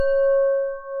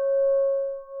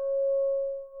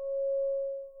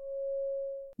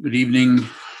Good evening,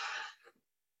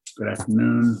 good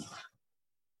afternoon.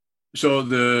 So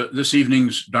this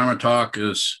evening's Dharma talk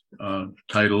is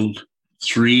titled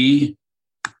Three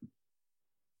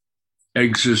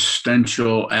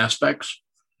Existential Aspects.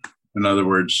 In other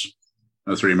words,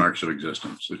 the three marks of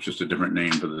existence. It's just a different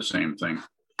name for the same thing.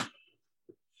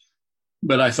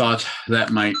 But I thought that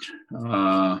might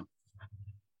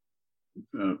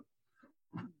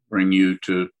bring you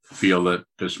to feel that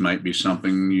this might be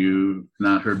something you've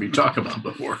not heard me talk about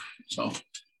before. So,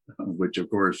 which of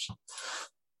course,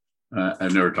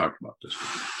 I've never talked about this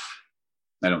before.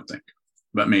 I don't think,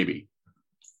 but maybe.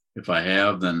 If I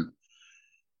have, then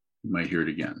you might hear it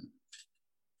again.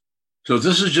 So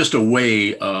this is just a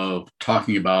way of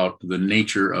talking about the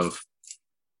nature of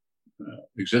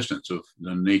existence, of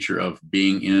the nature of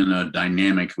being in a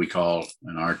dynamic we call,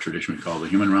 in our tradition, we call the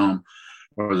human realm,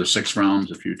 or the six realms,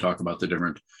 if you talk about the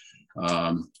different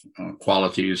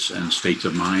qualities and states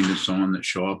of mind and so on that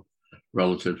show up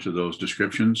relative to those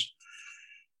descriptions.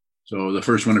 So the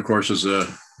first one, of course, is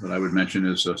what I would mention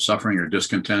is suffering or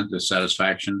discontent,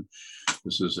 dissatisfaction.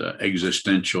 This is an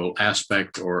existential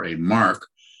aspect or a mark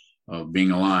of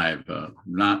being alive,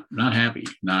 not happy,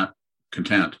 not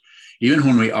content. Even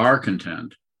when we are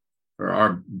content or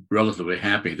are relatively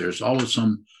happy, there's always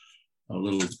a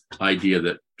little idea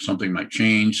that something might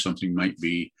change, something might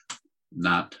be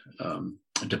not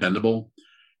dependable,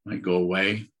 might go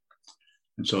away.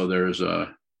 And so there's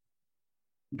a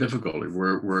difficulty.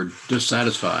 We're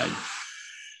dissatisfied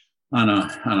on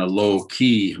a low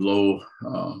key level,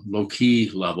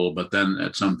 but then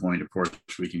at some point, of course,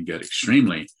 we can get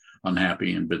extremely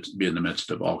unhappy and be in the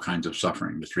midst of all kinds of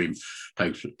suffering. The three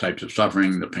types of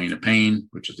suffering: the pain of pain,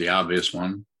 which is the obvious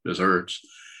one, this hurts,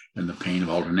 and the pain of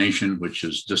alternation, which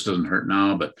is this doesn't hurt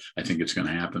now, but I think it's going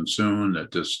to happen soon.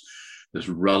 That this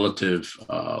relative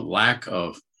lack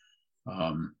of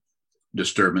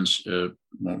disturbance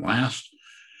won't last,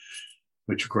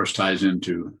 which of course ties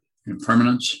into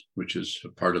impermanence, which is a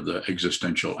part of the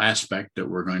existential aspect that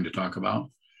we're going to talk about.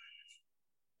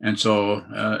 And so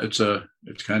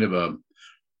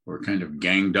we're kind of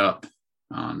ganged up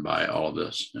on by all of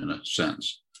this in a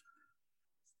sense.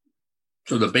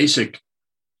 So the basic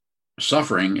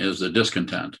suffering is the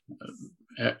discontent.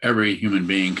 Every human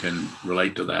being can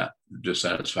relate to that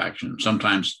dissatisfaction.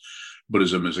 Sometimes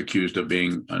Buddhism is accused of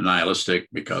being nihilistic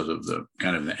because of the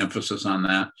kind of the emphasis on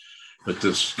that. But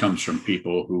this comes from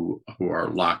people who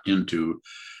are locked into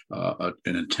an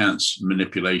intense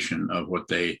manipulation of what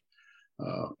they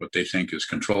think is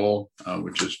control,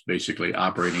 which is basically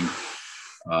operating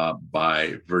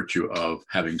by virtue of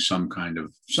having some kind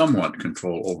of somewhat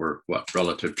control over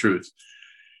relative truth,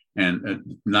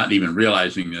 and not even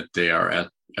realizing that they are at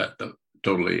the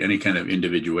totally any kind of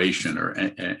individuation or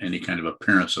any kind of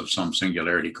appearance of some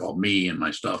singularity called me and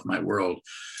my stuff, my world,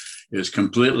 is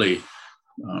completely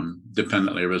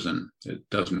dependently arisen. It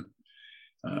doesn't.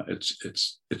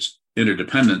 It's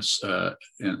interdependence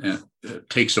and it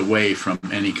takes away from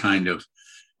any kind of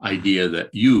idea that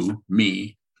you,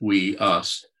 me, we,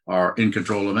 us are in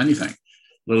control of anything.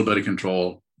 A little bit of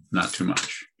control, not too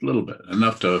much. A little bit,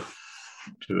 enough to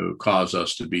cause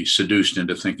us to be seduced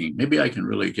into thinking maybe I can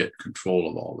really get control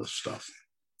of all this stuff.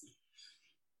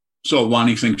 So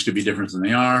wanting things to be different than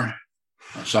they are.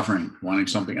 Suffering, wanting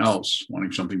something else,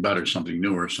 wanting something better, something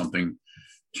newer, something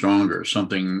stronger,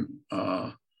 something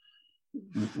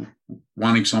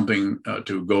wanting something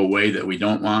to go away that we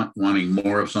don't want, wanting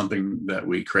more of something that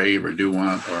we crave or do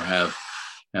want or have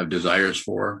desires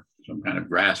for, some kind of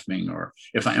grasping, or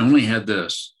if I only had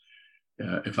this,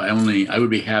 I would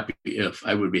be happy if,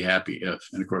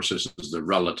 and of course this is the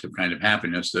relative kind of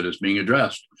happiness that is being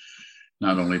addressed,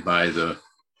 not only by the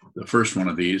first one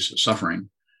of these, suffering,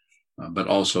 but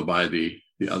also by the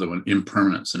other one,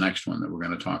 impermanence, the next one that we're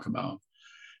going to talk about.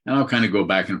 And I'll kind of go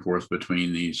back and forth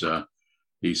between these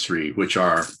three, which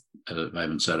are, if I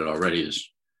haven't said it already, is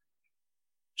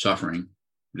suffering,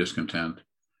 discontent,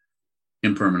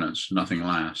 impermanence, nothing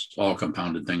lasts. All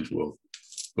compounded things will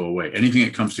go away. Anything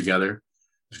that comes together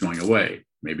is going away.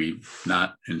 Maybe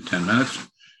not in 10 minutes,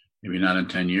 maybe not in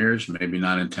 10 years, maybe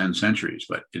not in 10 centuries,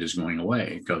 but it is going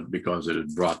away because it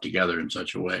is brought together in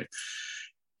such a way.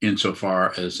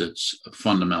 Insofar as its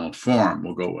fundamental form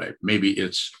will go away. Maybe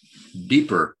its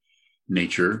deeper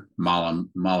nature,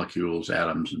 molecules,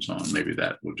 atoms, and so on, maybe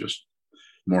that will just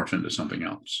morph into something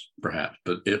else, perhaps,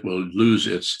 but it will lose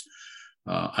its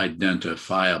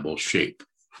identifiable shape.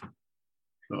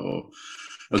 So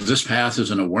this path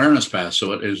is an awareness path,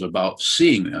 so it is about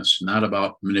seeing this, not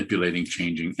about manipulating,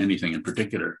 changing anything in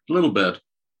particular. A little bit,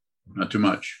 not too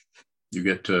much. You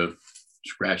get to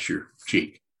scratch your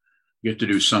cheek. You get to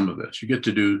do some of this. You get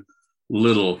to do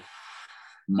little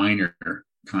minor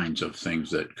kinds of things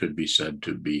that could be said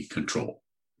to be control.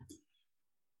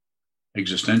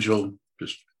 Existential,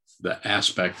 just the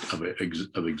aspect of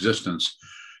existence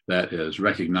that is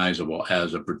recognizable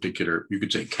as a particular, you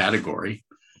could say, category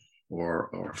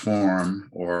or form,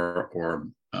 or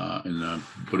in the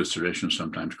Buddhist tradition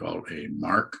sometimes called a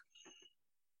mark,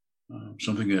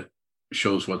 something that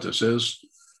shows what this is.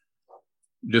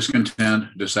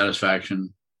 Discontent,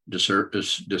 dissatisfaction,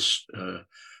 disturbance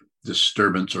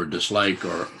or dislike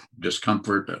or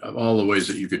discomfort, all the ways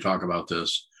that you could talk about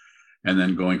this, and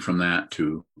then going from that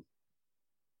to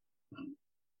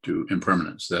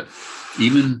impermanence, that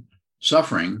even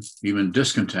suffering, even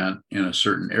discontent in a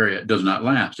certain area does not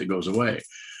last, it goes away.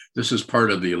 This is part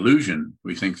of the illusion.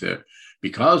 We think that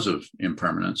because of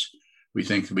impermanence, we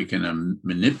think that we can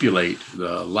manipulate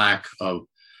the lack of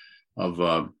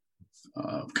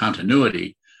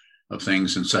continuity of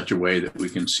things in such a way that we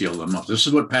can seal them up. This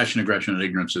is what passion, aggression, and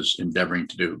ignorance is endeavoring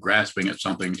to do, grasping at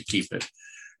something to keep it,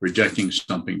 rejecting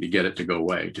something to get it to go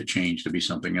away, to change, to be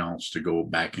something else, to go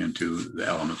back into the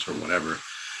elements or whatever.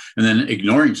 And then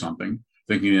ignoring something,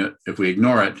 thinking that if we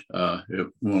ignore it, it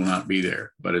will not be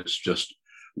there, but it's just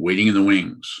waiting in the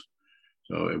wings.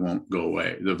 So it won't go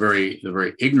away. The very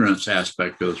ignorance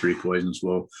aspect of the three poisons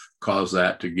will cause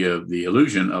that to give the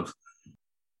illusion of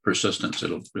persistence.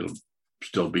 It'll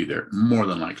still be there, more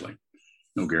than likely.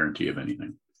 No guarantee of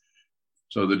anything.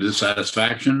 So the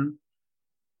dissatisfaction,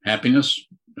 happiness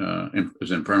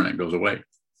is impermanent, goes away.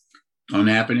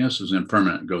 Unhappiness is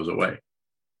impermanent, goes away.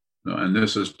 And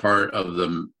this is part of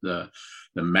the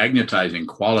magnetizing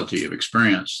quality of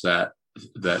experience that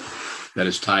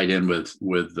is tied in with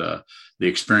the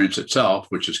experience itself,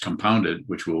 which is compounded,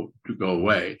 which will go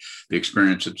away. The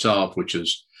experience itself, which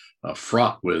is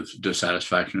fraught with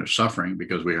dissatisfaction or suffering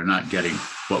because we are not getting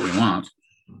what we want,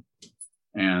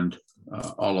 and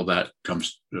all of that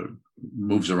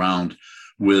moves around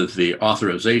with the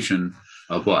authorization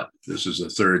of what? This is the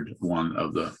third one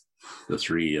of the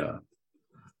three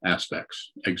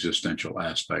aspects, existential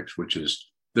aspects, which is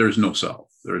there is no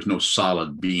self, there is no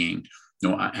solid being,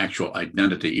 no actual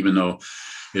identity, even though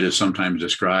it is sometimes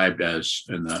described as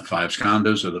in the five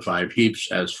skandhas or the five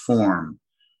heaps as form,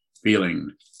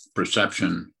 feeling,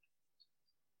 perception,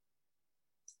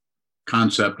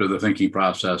 concept of the thinking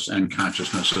process, and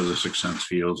consciousness of the six sense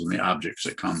fields and the objects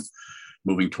that come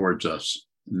moving towards us,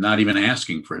 not even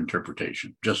asking for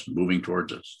interpretation, just moving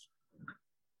towards us.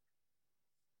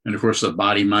 And of course, the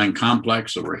body-mind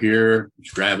complex over here,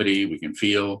 it's gravity, we can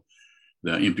feel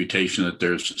the imputation that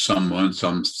there's someone,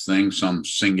 something, some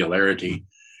singularity.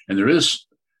 And there is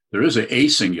a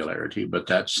singularity, but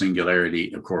that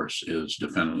singularity, of course, is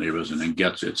dependently arisen and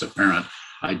gets its apparent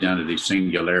identity,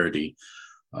 singularity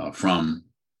from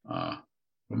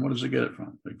what does it get it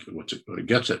from? What it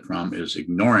gets it from is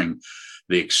ignoring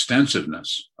the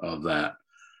extensiveness of that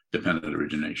dependent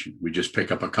origination. We just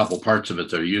pick up a couple parts of it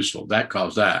that are useful. That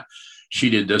caused that. She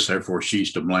did this, therefore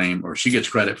she's to blame, or she gets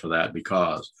credit for that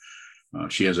because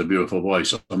she has a beautiful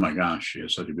voice. Oh my gosh, she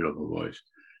has such a beautiful voice.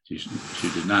 She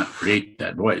did not create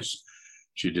that voice.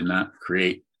 She did not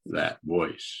create that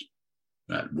voice.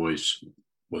 That voice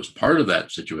was part of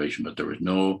that situation, but there was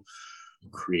no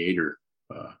creator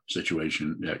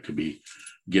situation that could be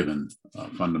given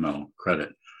fundamental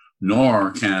credit. Nor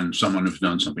can someone who's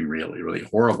done something really, really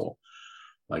horrible,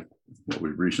 like what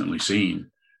we've recently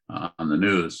seen on the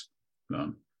news,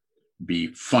 be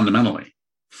fundamentally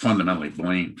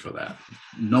blamed for that.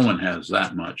 No one has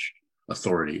that much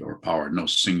authority or power, no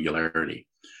singularity.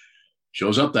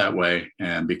 Shows up that way,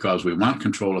 and because we want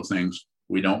control of things,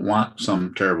 we don't want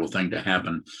some terrible thing to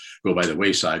happen, go by the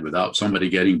wayside without somebody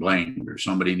getting blamed, or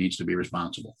somebody needs to be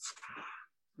responsible.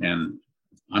 And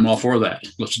I'm all for that.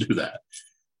 Let's do that.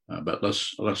 But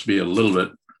let's be a little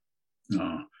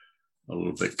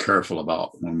bit careful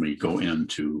about when we go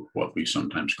into what we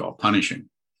sometimes call punishing.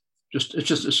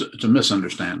 It's a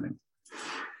misunderstanding,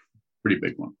 pretty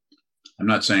big one. I'm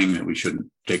not saying that we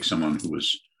shouldn't take someone who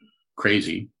was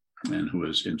crazy and who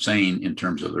is insane in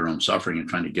terms of their own suffering and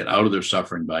trying to get out of their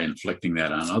suffering by inflicting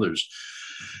that on others,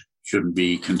 shouldn't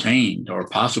be contained or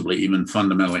possibly even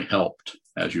fundamentally helped,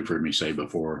 as you've heard me say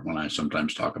before when I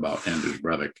sometimes talk about Anders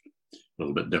Breivik. A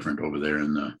little bit different over there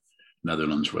in the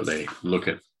Netherlands, where they look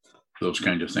at those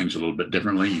kind of things a little bit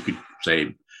differently. You could say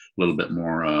a little bit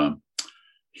more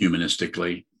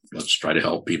humanistically. Let's try to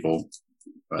help people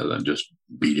rather than just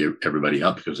beat everybody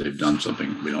up because they've done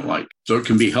something we don't like. So it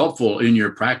can be helpful in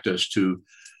your practice to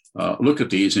look at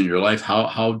these in your life.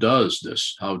 How does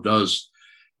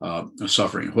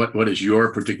suffering? What is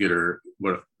your particular,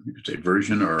 what you could say,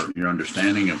 version or your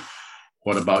understanding of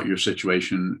what about your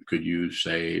situation could you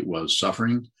say was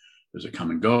suffering? Does it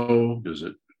come and go?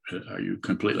 Are you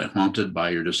completely haunted by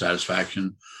your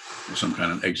dissatisfaction, some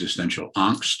kind of existential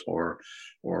angst or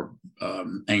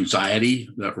anxiety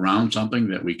around something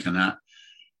that we cannot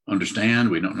understand?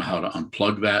 We don't know how to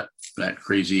unplug that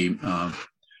crazy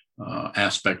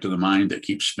aspect of the mind that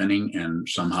keeps spinning and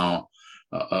somehow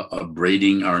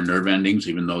abrading our nerve endings,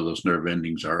 even though those nerve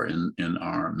endings are in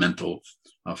our mental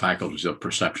faculties of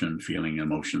perception, feeling,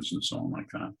 emotions, and so on like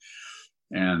that.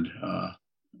 And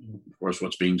of course,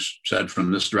 what's being said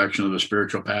from this direction of the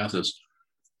spiritual path is,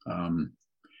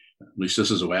 at least this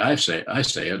is the way I say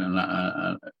it,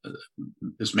 and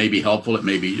this may be helpful. It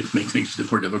make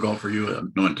things more difficult for you. I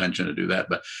have no intention to do that,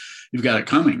 but you've got it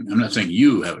coming. I'm not saying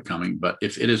you have it coming, but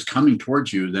if it is coming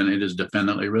towards you, then it is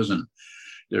dependently risen.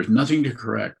 There's nothing to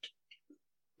correct,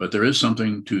 but there is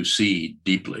something to see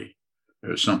deeply.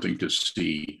 There's something to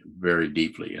see very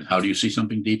deeply. And how do you see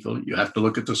something deeply? You have to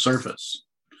look at the surface.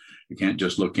 You can't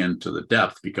just look into the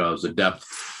depth, because the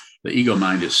ego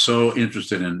mind is so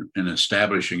interested in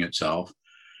establishing itself.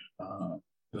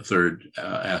 The third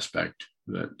aspect,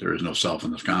 that there is no self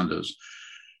in the skandhas,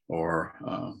 or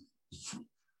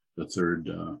the third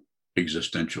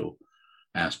existential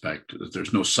aspect, that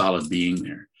there's no solid being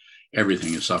there.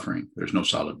 Everything is suffering. There's no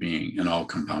solid being, and all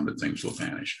compounded things will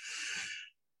vanish.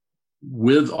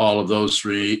 With all of those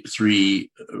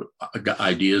three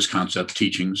ideas, concepts,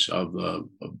 teachings of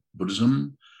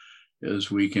Buddhism,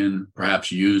 is we can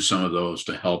perhaps use some of those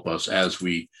to help us as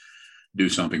we do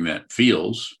something that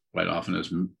feels quite often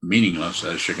as meaningless,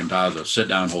 as shikantaza, sit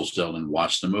down, hold still, and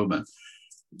watch the movement.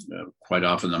 Quite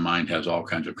often the mind has all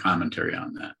kinds of commentary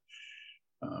on that.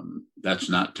 That's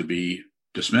not to be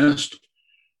dismissed.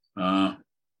 If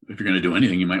you're going to do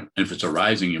anything, if it's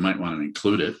arising, you might want to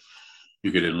include it.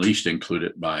 You could at least include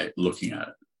it by looking at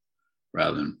it,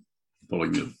 rather than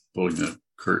pulling the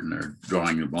curtain or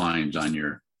drawing the blinds on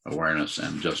your awareness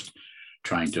and just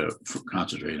trying to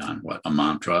concentrate on a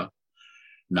mantra.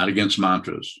 Not against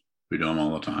mantras. We do them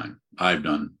all the time. I've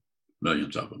done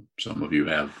millions of them. Some of you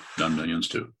have done millions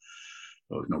too.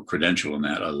 There's no credential in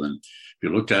that, other than if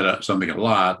you looked at something a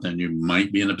lot, then you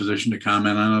might be in a position to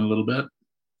comment on it a little bit.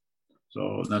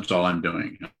 So that's all I'm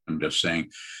doing. I'm just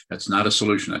saying that's not a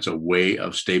solution. That's a way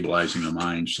of stabilizing the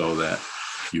mind so that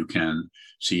you can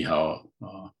see how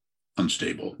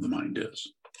unstable the mind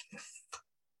is.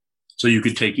 So you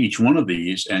could take each one of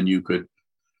these and you could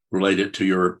relate it to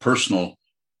your personal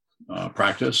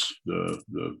practice.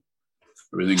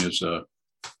 Everything is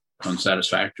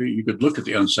unsatisfactory. You could look at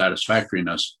the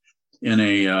unsatisfactoriness in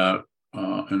a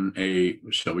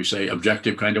shall we say,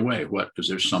 objective kind of way. What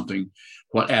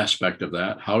aspect of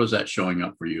that? How is that showing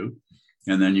up for you?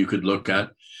 And then you could look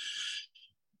at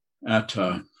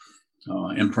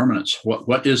impermanence.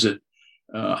 What is it?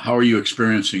 How are you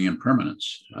experiencing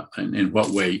impermanence? And in what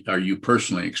way are you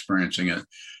personally experiencing it?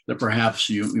 That perhaps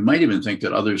you might even think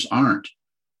that others aren't.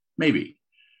 Maybe,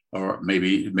 or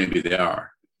maybe they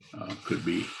are. Could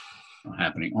be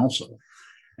happening also.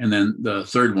 And then the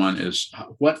third one is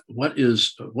what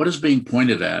is being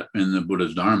pointed at in the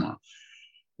Buddha's Dharma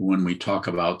when we talk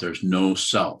about there's no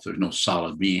self, there's no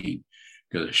solid being,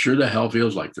 because it sure the hell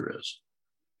feels like there is.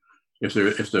 If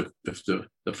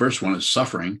the first one is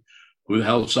suffering, who the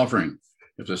hell is suffering?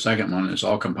 If the second one is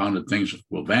all compounded things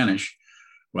will vanish,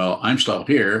 well, I'm still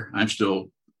here, I'm still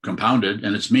compounded,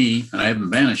 and it's me, and I haven't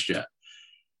vanished yet.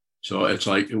 So it's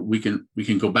like we can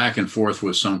go back and forth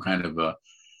with some kind of a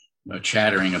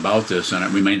chattering about this,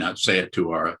 and we may not say it to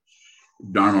our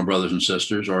Dharma brothers and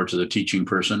sisters or to the teaching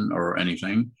person or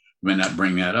anything. We may not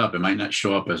bring that up. It might not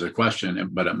show up as a question,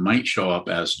 but it might show up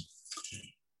as,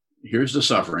 here's the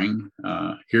suffering,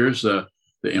 here's the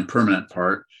impermanent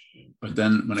part. But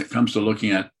then when it comes to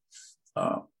looking at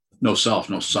no self,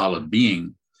 no solid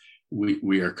being,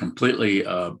 we are completely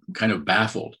kind of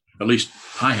baffled. At least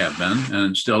I have been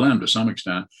and still am to some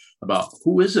extent, about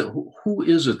who is it? Who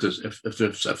is it?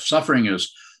 If suffering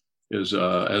is as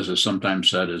is sometimes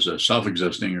said, is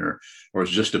self-existing or is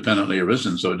just dependently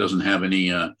arisen, so it doesn't have any.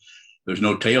 There's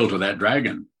no tail to that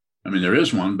dragon. I mean, there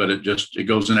is one, but it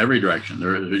goes in every direction.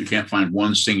 You can't find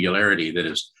one singularity that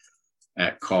is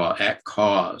at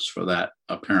cause for that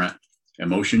apparent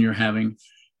emotion you're having,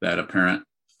 that apparent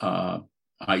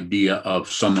idea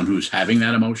of someone who's having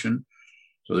that emotion.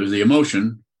 So there's the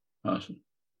emotion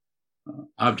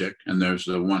object, and there's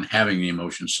the one having the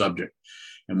emotion subject.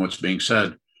 And what's being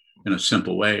said in a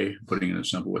simple way, putting it in a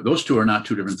simple way, those two are not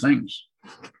two different things.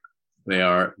 They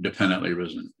are dependently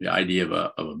risen. The idea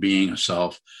of a being, a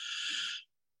self,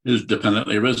 is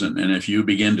dependently risen. And if you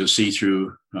begin to see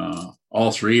through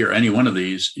all three or any one of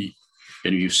these,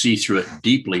 and you see through it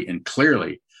deeply and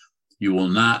clearly, you will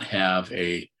not have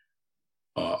a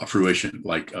fruition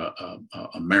like a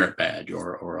merit badge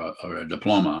or a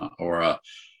diploma or as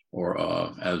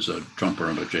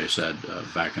Trungpa Rinpoche said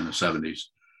back in the 70s,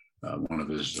 one of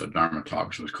his Dharma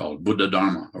talks was called Buddha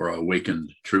Dharma, or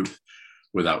awakened truth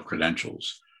without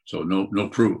credentials. So no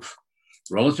proof.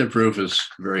 Relative proof is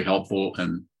very helpful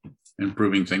in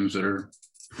proving things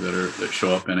that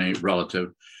show up in a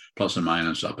relative, plus and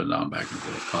minus, up and down, back and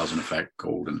forth, cause and effect,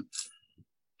 cold and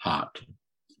hot,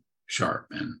 sharp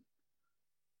and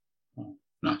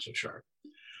not so sharp.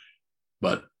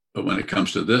 But when it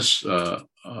comes to this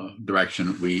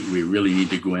direction, we really need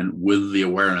to go in with the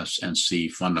awareness and see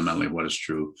fundamentally what is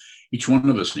true. Each one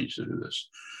of us needs to do this.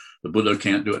 The Buddha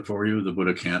can't do it for you. The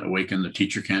Buddha can't awaken. The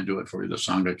teacher can't do it for you. The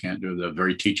Sangha can't do it. The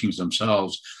very teachings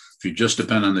themselves, if you just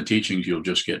depend on the teachings, you'll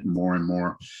just get more and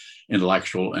more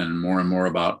intellectual and more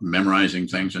about memorizing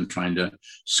things and trying to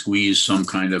squeeze some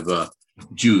kind of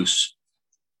juice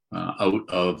out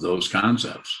of those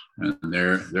concepts. And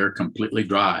they're completely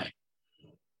dry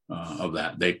of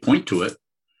that. They point to it,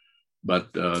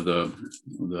 but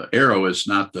the arrow is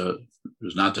not the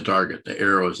target. The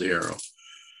arrow is the arrow.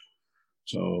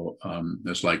 So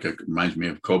it's like it reminds me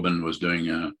of Kobun was doing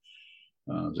the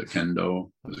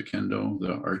kendo. Was it kendo?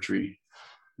 The archery.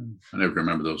 I never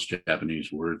remember those Japanese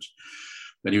words.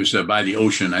 But he was by the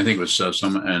ocean. I think it was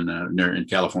near in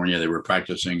California. They were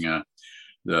practicing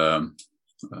it's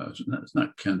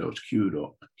not kendo. It's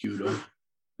kyudo. Kyudo.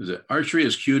 Is it archery?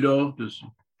 Is kyudo? Does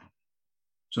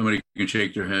somebody can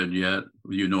shake their head yet?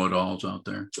 You know it alls out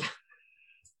there.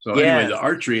 So anyway, the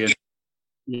archery is.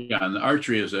 Yeah, and the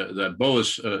archery is the bow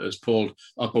is pulled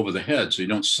up over the head, so you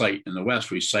don't sight in the West.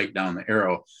 We sight down the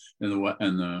arrow. In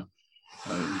the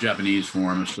Japanese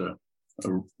form is to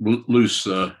loose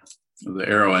the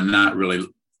arrow and not really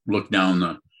look down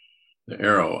the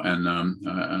arrow. And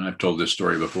I've told this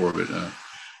story before, but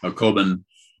Kobun,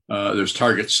 there's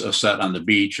targets set on the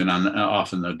beach, and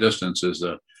off in the distance is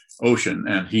the ocean,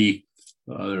 and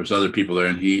there's other people there,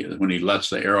 and when he lets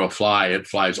the arrow fly, it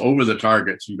flies over the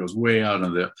targets and goes way out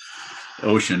of the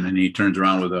ocean, and he turns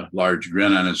around with a large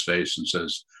grin on his face and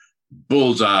says,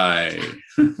 "Bullseye."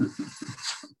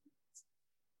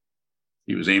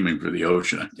 He was aiming for the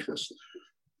ocean, I guess.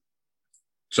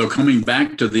 So coming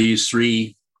back to these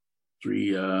three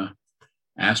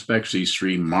aspects, these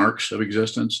three marks of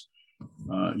existence,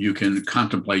 you can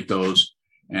contemplate those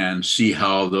and see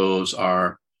how those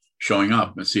are showing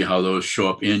up, and see how those show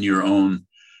up in your own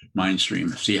mind stream.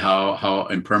 See how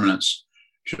impermanence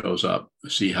shows up.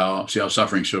 See how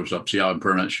suffering shows up. See how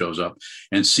impermanence shows up,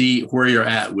 and see where you're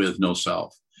at with no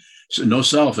self. So no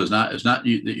self is not that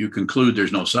you conclude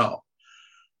there's no self.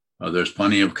 There's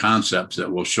plenty of concepts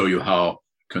that will show you how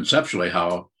conceptually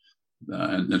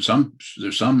and there's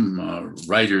some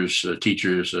writers,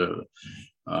 teachers,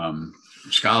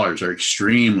 scholars are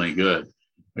extremely good.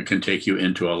 It can take you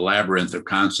into a labyrinth of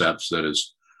concepts that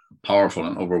is powerful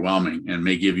and overwhelming, and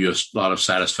may give you a lot of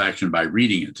satisfaction by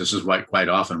reading it. This is quite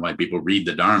often why people read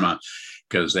the Dharma,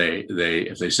 because they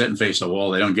if they sit and face a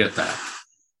wall, they don't get that.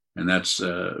 And that's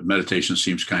meditation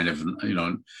seems kind of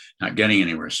not getting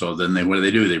anywhere. So then what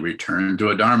do? They return to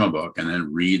a Dharma book and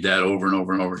then read that over and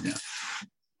over and over again.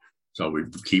 So we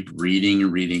keep reading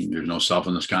and reading. There's no self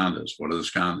in the skandhas. What are the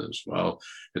skandhas? Well,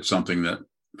 it's something that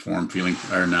form, feeling,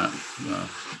 or not,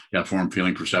 form,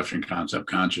 feeling, perception, concept,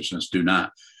 consciousness do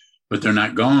not. But they're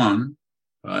not gone,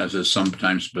 as has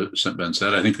sometimes been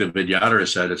said. I think the Vidyadhara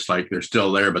said it's like they're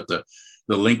still there, but the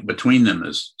link between them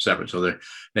is separate. So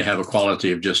they have a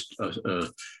quality of just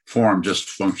form, just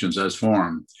functions as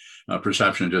form.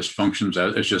 Perception just functions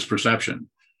as it's just perception.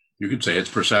 You could say it's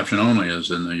perception only,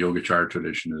 as in the Yogacara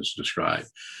tradition is described.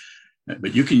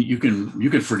 But you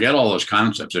can forget all those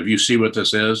concepts. If you see what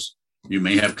this is, you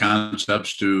may have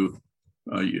concepts to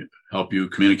help you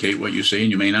communicate what you see,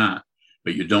 and you may not.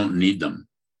 But you don't need them.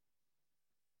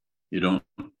 You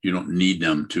don't need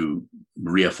them to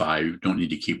reify. You don't need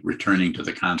to keep returning to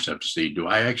the concept to see, do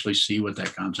I actually see what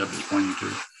that concept is pointing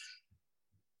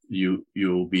to?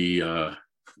 You'll be, I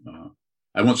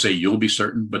won't say you'll be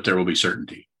certain, but there will be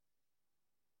certainty.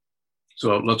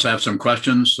 So let's have some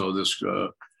questions. So this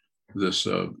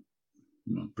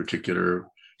particular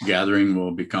gathering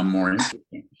will become more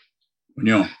interesting.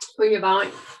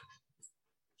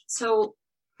 So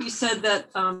you said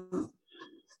that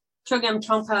Chogyam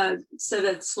Trungpa said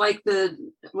it's like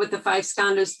with the five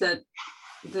skandhas that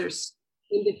there's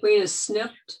in between is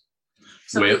snipped.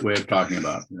 So way of talking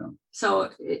about, yeah. So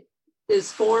it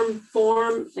is form,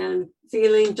 and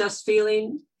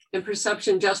feeling, and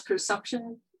perception, just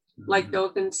perception, like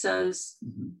Dogen says.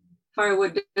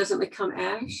 firewood doesn't become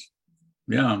ash?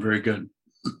 Yeah, very good.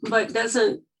 But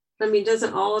doesn't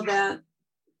all of that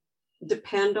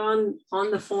depend on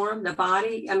the form, the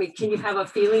body? I mean, can you have a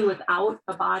feeling without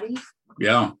a body?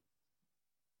 Yeah.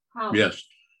 How? Yes.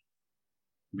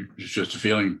 It's just a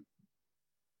feeling.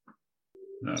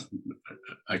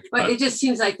 But it just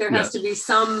seems like there has to be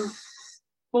some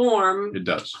form, it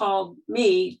does, called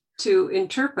me to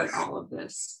interpret all of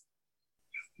this.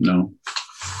 No,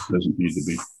 doesn't need to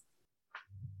be.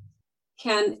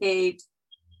 Can a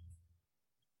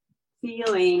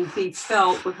feeling be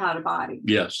felt without a body?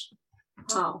 Yes.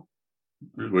 Oh.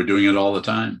 We're doing it all the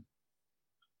time.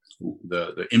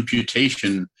 The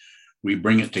imputation, we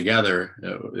bring it together.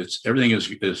 It's everything is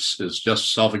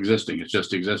just self-existing. It's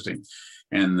just existing,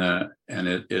 and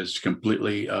it is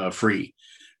completely free.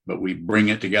 But we bring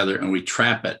it together and we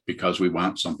trap it because we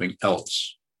want something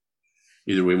else.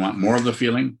 Either we want more of the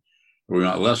feeling, or we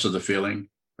want less of the feeling,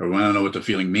 or we want to know what the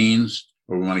feeling means,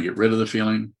 or we want to get rid of the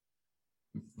feeling.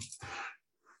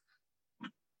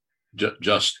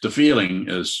 Just the feeling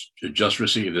is just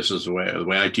receive. This is the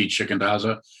way I teach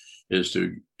Shikantaza, is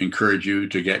to encourage you,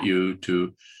 to get you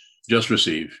to just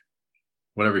receive.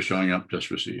 Whatever's showing up,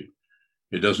 just receive.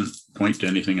 It doesn't point to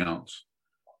anything else.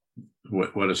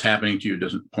 What is happening to you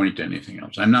doesn't point to anything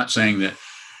else. I'm not saying that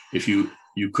if you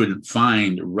couldn't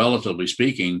find, relatively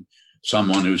speaking,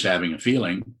 someone who's having a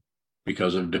feeling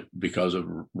because of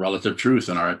relative truth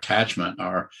and our attachment,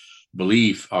 our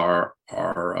belief, our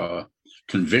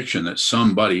conviction that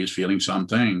somebody is feeling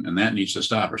something and that needs to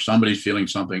stop, or somebody's feeling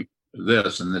something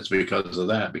this and it's because of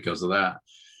that.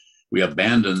 We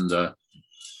abandon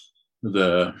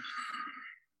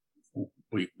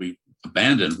we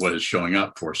abandon what is showing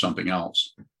up for something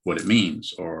else, what it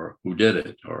means, or who did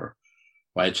it, or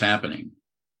why it's happening.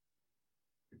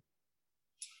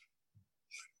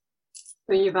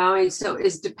 When you're bowing, so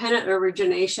is dependent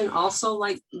origination also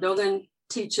like Dogen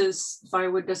teaches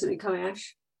firewood doesn't become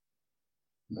ash?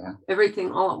 Yeah.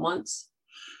 Everything all at once.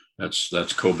 That's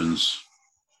Kobin's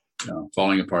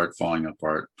falling apart.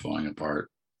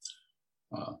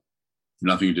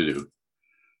 Nothing to do.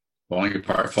 Falling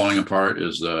apart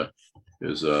is gone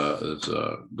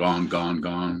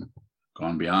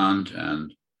beyond,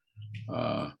 and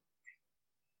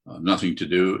nothing to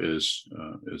do is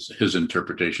his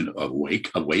interpretation of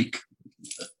awake,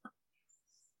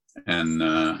 and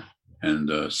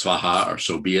svaha, or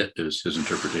so be it, is his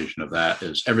interpretation of that,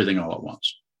 is everything all at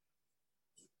once.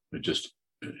 It's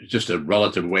just a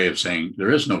relative way of saying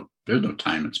there's no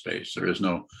time and space. There's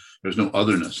no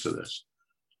otherness to this.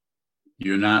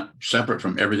 You're not separate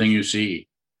from everything you see,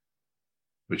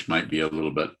 which might be a little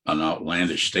bit an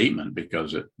outlandish statement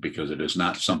because it is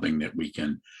not something that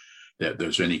that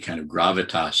there's any kind of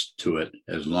gravitas to it,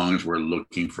 as long as we're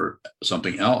looking for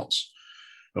something else.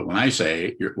 But when I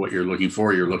say what you're looking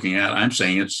for, you're looking at, I'm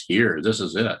saying it's here. This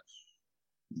is it.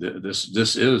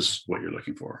 This is what you're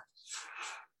looking for.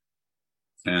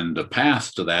 And the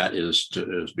path to that is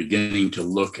beginning to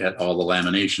look at all the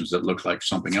laminations that look like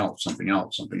something else.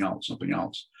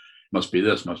 Must be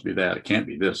this, must be that. It can't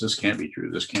be this. This can't be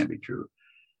true. This can't be true.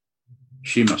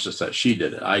 She must have said, she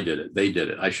did it. I did it. They did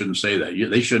it. I shouldn't say that.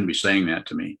 They shouldn't be saying that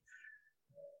to me.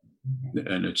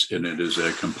 And it is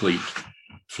a complete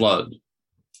flood,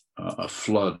 a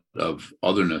flood of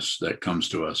otherness that comes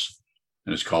to us.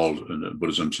 And it's called, in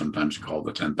Buddhism, sometimes called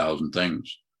the 10,000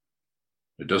 things.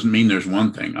 It doesn't mean there's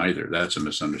one thing either. That's a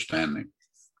misunderstanding.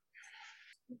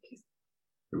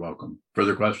 You're welcome.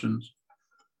 Further questions?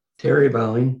 Terry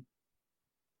bowing.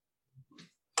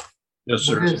 Yes,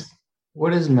 sir.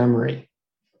 What is memory?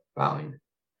 Bowing.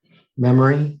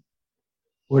 Memory?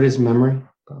 What is memory?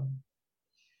 Bowing.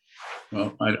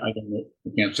 Well, I don't know. I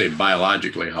can't say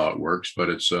biologically how it works, but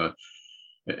it's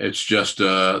just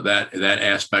that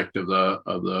aspect of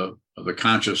the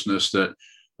consciousness that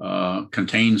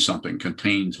contains something,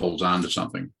 holds on to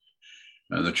something.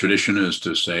 The tradition is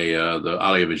to say the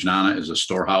Alaya Vijnana is a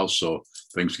storehouse, so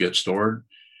things get stored.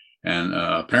 And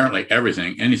apparently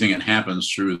anything that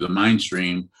happens through the mind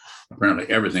stream, apparently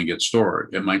everything gets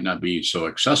stored. It might not be so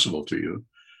accessible to you,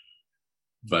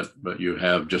 but you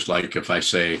have, just like if I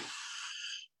say,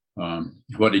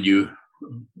 what did you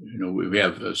we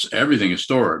have everything is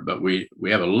stored, but we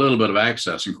have a little bit of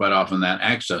access, and quite often that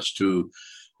access to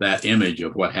that image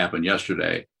of what happened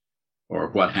yesterday, or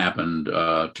what happened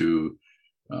to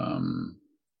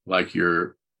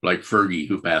like Fergie,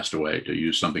 who passed away, to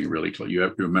use something really close. You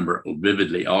have to remember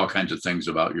vividly all kinds of things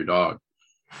about your dog,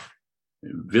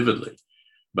 vividly.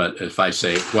 But if I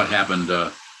say what happened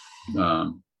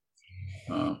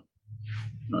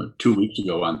 2 weeks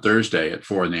ago on Thursday at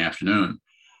 4 p.m,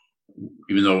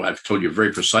 even though I've told you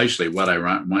very precisely what I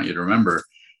want you to remember,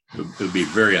 it would be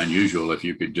very unusual if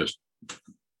you could just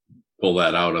pull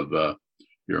that out of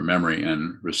your memory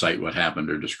and recite what happened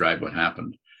or describe what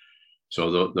happened.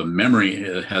 So the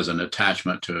memory has an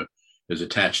attachment is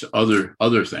attached to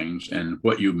other things, and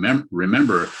what you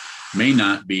remember may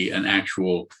not be an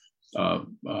actual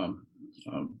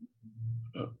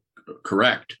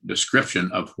correct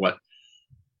description of what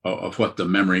the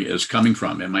memory is coming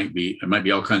from. It might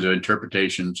be all kinds of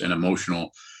interpretations and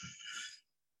emotional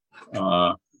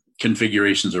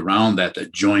configurations around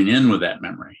that join in with that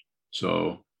memory.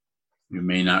 So you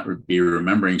may not be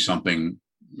remembering something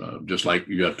just like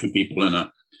you have two people in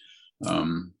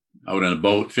out in a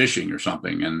boat fishing or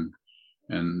something,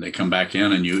 and they come back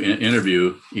in and you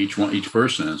interview each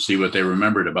person and see what they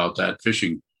remembered about that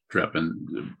fishing trip,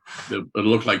 and it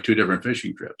looked like two different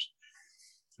fishing trips.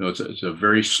 So it's a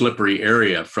very slippery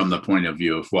area from the point of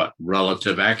view of what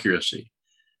relative accuracy.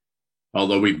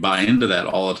 Although we buy into that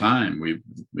all the time,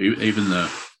 even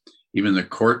the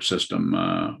court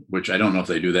system, which I don't know if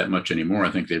they do that much anymore.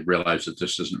 I think they've realized that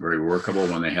this isn't very workable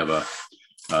when they have an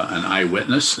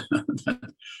eyewitness.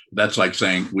 That's like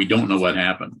saying we don't know what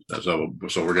happened, so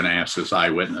we're going to ask this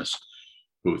eyewitness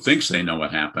who thinks they know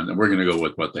what happened, and we're going to go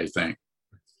with what they think.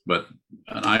 But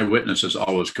an eyewitness is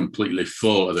always completely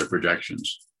full of their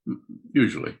projections,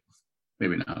 usually,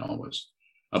 maybe not always,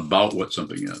 about what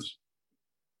something is.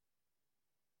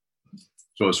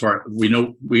 So as far we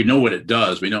know what it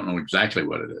does, we don't know exactly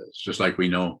what it is. Just like we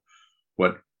know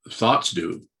what thoughts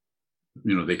do.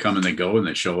 They come and they go and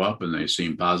they show up and they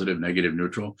seem positive, negative,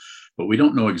 neutral, but we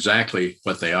don't know exactly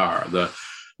what they are.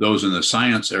 Those in the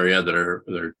science area that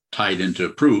are tied into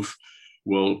proof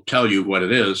will tell you what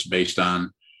it is based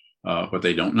on what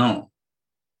they don't know.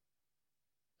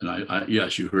 And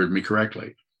yes, you heard me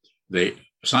correctly.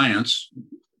 Science,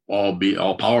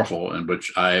 all powerful, and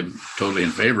which I'm totally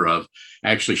in favor of,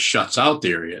 actually shuts out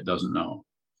the area it doesn't know,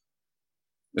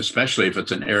 especially if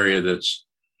it's an area that's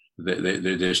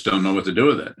they just don't know what to do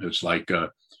with it. It's like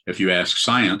if you ask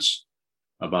science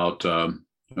about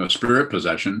spirit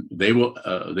possession, they will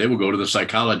go to the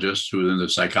psychologist, who then the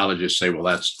psychologists say, well,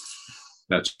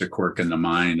 that's a quirk in the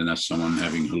mind, and that's someone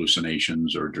having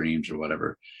hallucinations or dreams or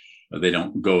whatever. They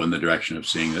don't go in the direction of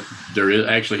seeing that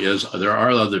there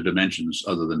are other dimensions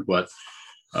other than what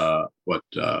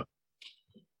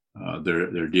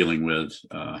they're dealing with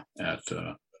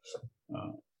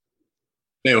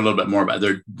say a little bit more about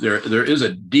there is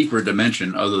a deeper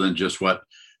dimension other than just what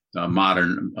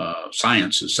modern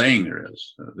science is saying there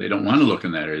is. They don't want to look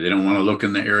in that area. They don't want to look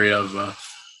in the area of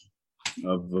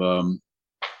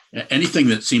anything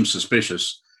that seems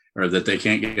suspicious or that they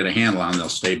can't get a handle on. They'll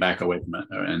stay back away from it,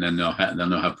 and then they'll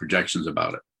have projections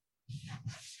about it.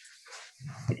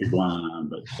 I could go on,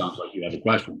 but it sounds like you have a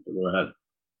question, so go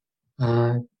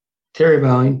ahead. Terry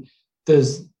Bowling,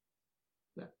 is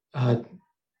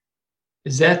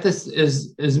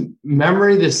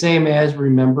memory the same as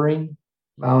remembering,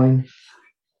 Bowling?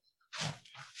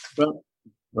 Well,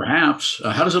 perhaps.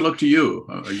 How does it look to you?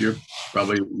 You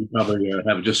probably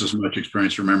have just as much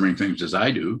experience remembering things as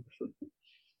I do.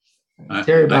 I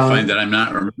find that I'm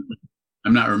not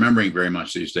remembering very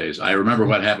much these days. I remember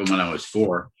what happened when I was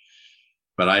 4,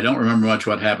 but I don't remember much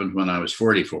what happened when I was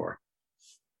 44.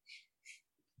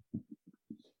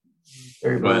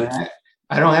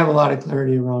 I don't have a lot of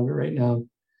clarity around it right now,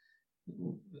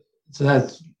 so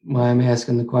that's why I'm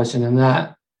asking the question. I'm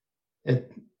not.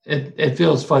 It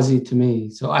feels fuzzy to me,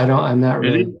 so I'm not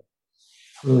really sure.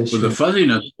 Well,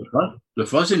 the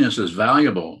fuzziness is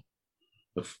valuable.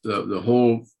 The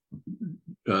whole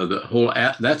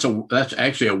that's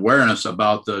actually awareness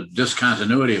about the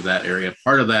discontinuity of that area.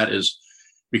 Part of that is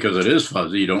because it is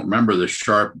fuzzy. You don't remember the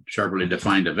sharply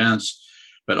defined events.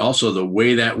 But also the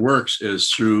way that works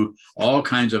is through all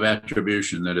kinds of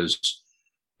attribution that is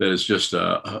just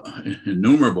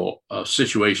innumerable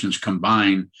situations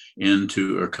combined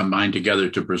together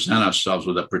to present ourselves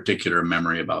with a particular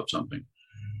memory about something.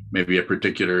 Maybe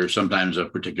sometimes a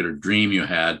particular dream you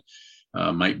had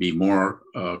might be more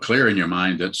clear in your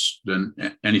mind than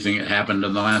anything that happened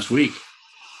in the last week.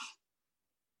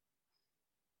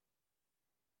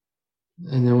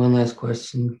 And then one last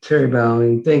question, Terry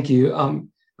Bowling, thank you.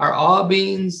 Are all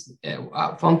beings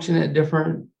function at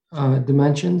different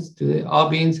dimensions? Do all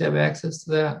beings have access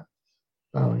to that?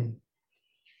 Bowling.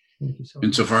 Thank you so much.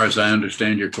 Insofar as I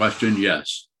understand your question,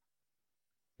 yes.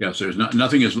 Yes, there's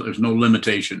no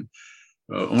limitation.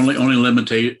 Only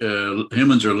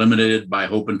humans are limited by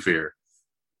hope and fear,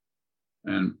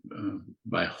 and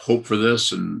by hope for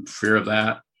this and fear of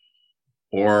that,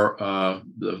 or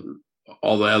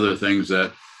all the other things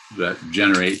that that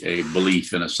generate a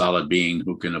belief in a solid being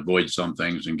who can avoid some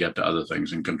things and get to other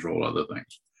things and control other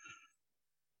things.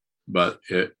 But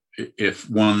if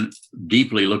one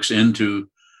deeply looks into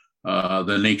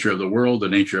the nature of the world, the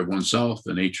nature of oneself,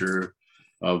 the nature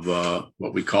of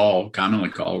what we commonly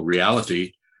call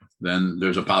reality, then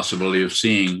there's a possibility of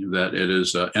seeing that it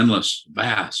is endless,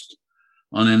 vast,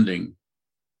 unending.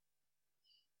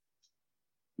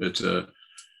 It's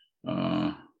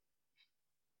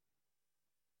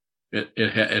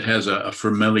it has a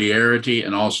familiarity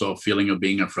and also a feeling of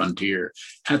being a frontier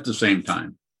at the same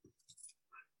time.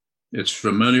 It's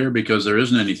familiar because there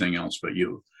isn't anything else but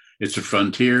you. It's a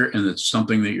frontier, and it's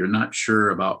something that you're not sure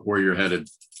about where you're headed.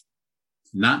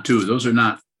 Those are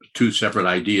not two separate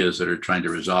ideas that are trying to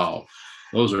resolve.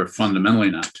 Those are fundamentally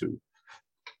not two.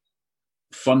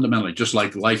 Fundamentally, just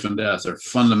like life and death are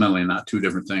fundamentally not two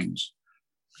different things.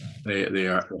 They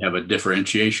have a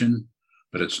differentiation,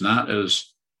 but it's not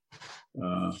as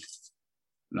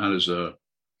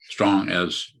strong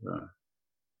as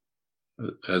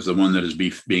the one that is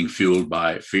being fueled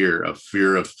by fear of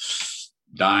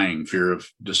dying, fear of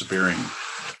disappearing.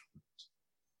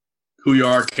 Who you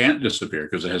are can't disappear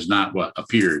because it has not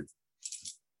appeared.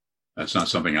 That's not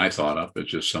something I thought up. It's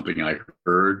just something I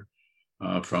heard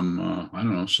from I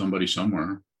don't know, somebody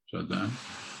somewhere said that,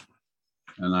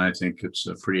 and I think it's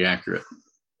pretty accurate.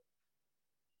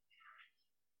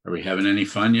 Are we having any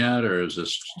fun yet, or is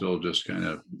this still just kind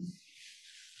of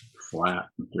flat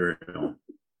material?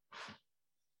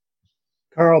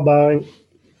 Carl Bowing,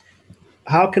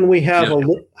 how can we have a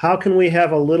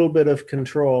little bit of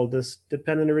control? Does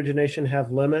dependent origination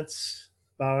have limits,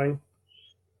 Bowing?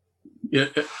 Yeah,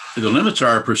 the limits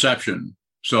are perception.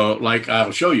 So, like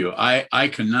I'll show you, I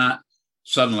cannot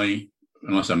suddenly,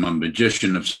 unless I'm a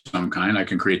magician of some kind, I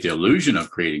can create the illusion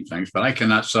of creating things, but I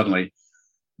cannot suddenly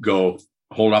go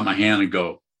hold out my hand and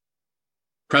go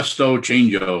presto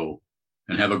changeo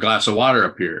and have a glass of water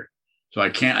appear. So I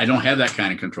don't have that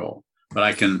kind of control, but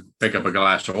I can pick up a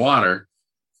glass of water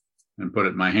and put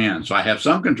it in my hand. So I have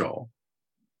some control.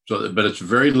 But it's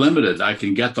very limited. I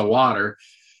can get the water.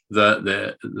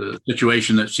 The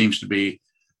situation that seems to be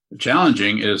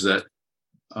challenging is that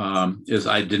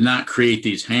I did not create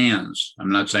these hands.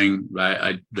 I'm not saying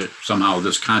that somehow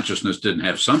this consciousness didn't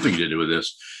have something to do with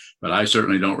this, but I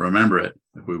certainly don't remember it.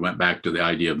 If we went back to the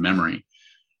idea of memory,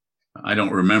 I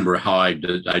don't remember how I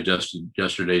digested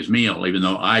yesterday's meal, even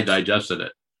though I digested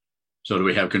it. So do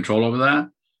we have control over that?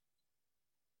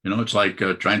 It's like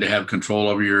trying to have control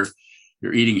over your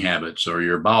eating habits or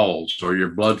your bowels or your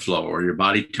blood flow or your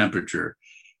body temperature.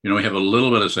 We have a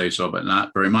little bit of say-so, but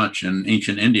not very much. In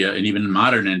ancient India and even in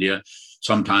modern India,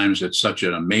 sometimes it's such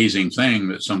an amazing thing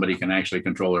that somebody can actually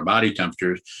control their body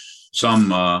temperatures.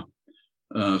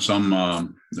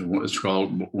 What's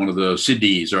called one of the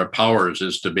siddhis or powers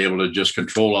is to be able to just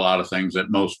control a lot of things that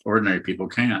most ordinary people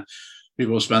can't.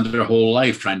 People spend their whole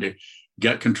life trying to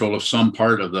get control of some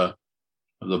part of the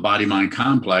body-mind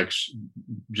complex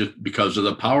just because of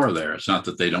the power there. It's not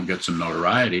that they don't get some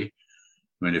notoriety.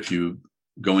 I mean, if you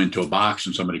go into a box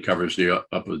and somebody covers you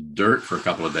up with dirt for a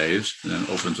couple of days and then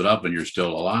opens it up and you're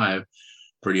still alive,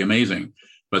 pretty amazing.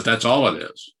 But that's all it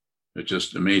is. It's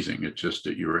just amazing. It's just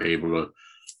that you were able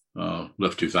to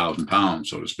lift 2,000 pounds,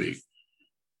 so to speak.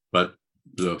 But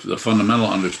the fundamental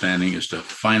understanding is to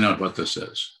find out what this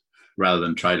is, rather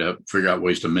than try to figure out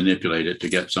ways to manipulate it to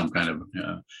get some kind of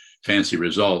fancy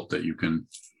result that you can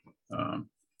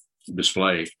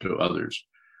display to others.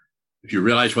 If you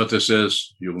realize what this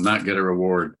is, you will not get a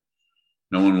reward.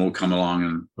 No one will come along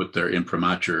and put their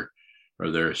imprimatur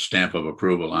or their stamp of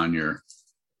approval on your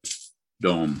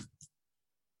dome.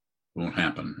 Won't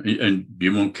happen, and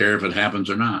you won't care if it happens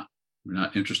or not. You're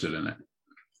not interested in it.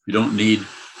 You don't need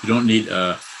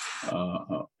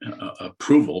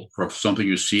approval for something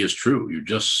you see as true. You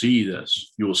just see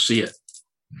this. You will see it.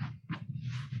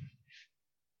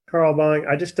 Carl Bowing,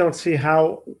 I just don't see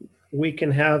how we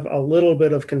can have a little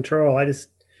bit of control. That's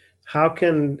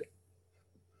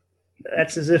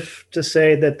as if to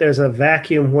say that there's a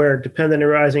vacuum where dependent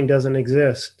arising doesn't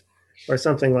exist or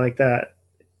something like that.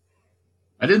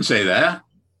 I didn't say that.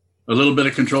 A little bit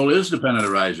of control is dependent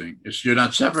arising. You're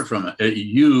not separate from it.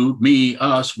 You, me,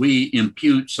 us, we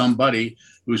impute somebody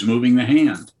who's moving the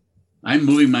hand. I'm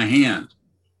moving my hand.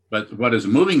 But what is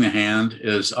moving the hand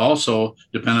is also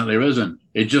dependently arisen.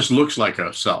 It just looks like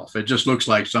a self. It just looks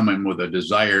like someone with a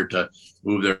desire to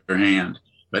move their hand.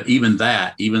 But even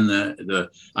that, even the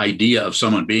idea of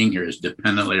someone being here is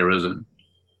dependently arisen.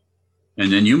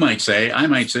 And then I might say,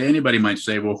 anybody might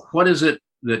say, well, what is it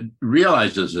that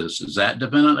realizes this? Is that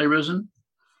dependently arisen?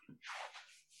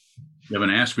 You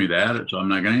haven't asked me that, so I'm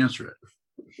not going to answer it.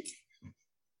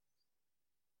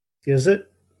 Is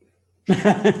it?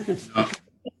 You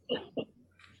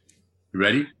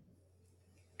ready?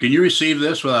 Can you receive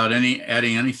this without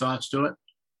adding any thoughts to it?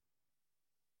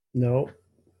 No.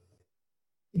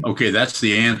 Okay, that's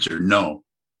the answer. No,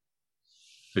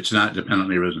 it's not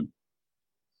dependently risen.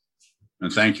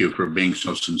 And thank you for being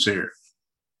so sincere.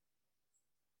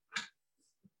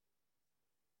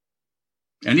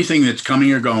 Anything that's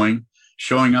coming or going,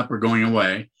 showing up or going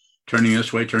away, turning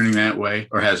this way, turning that way,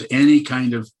 or has any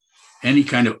kind of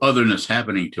otherness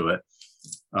happening to it,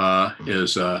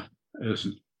 is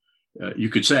you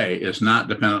could say is not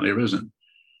dependently risen.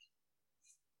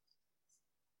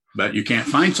 But you can't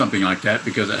find something like that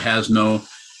because it has no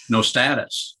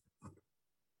status.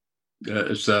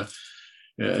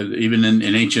 Even in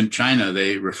ancient China,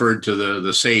 they referred to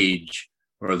the sage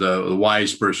or the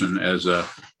wise person as a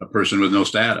person with no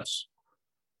status.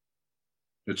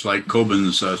 It's like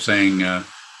Koblenz saying,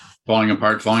 falling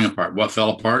apart. What fell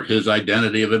apart? His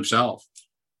identity of himself.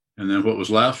 And then what was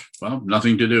left? Well,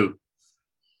 nothing to do.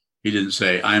 He didn't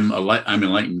say, I'm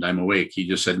enlightened, I'm awake. He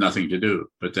just said nothing to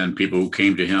do. But then people who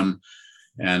came to him,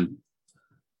 and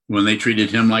when they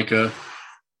treated him like a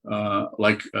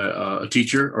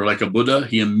teacher or like a Buddha,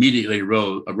 he immediately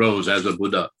arose as a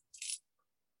Buddha.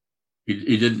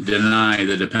 He didn't deny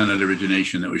the dependent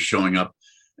origination that was showing up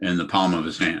in the palm of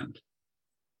his hand.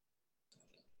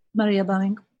 Maria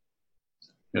Bowing.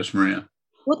 Yes, Maria.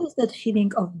 What is that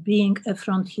feeling of being a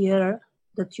frontier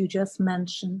that you just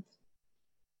mentioned?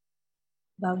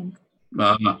 Bowing.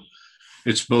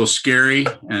 It's both scary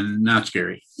and not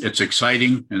scary. It's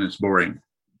exciting and it's boring.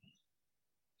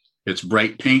 It's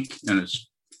bright pink and it's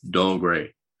dull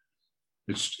gray.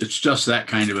 It's just that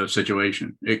kind of a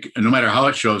situation. No matter how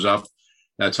it shows up,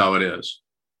 that's how it is.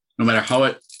 No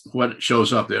matter what it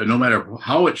shows up, no matter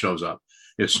how it shows up,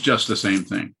 it's just the same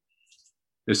thing.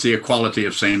 It's the equality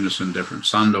of sameness and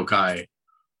difference. Sandokai.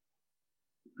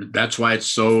 That's why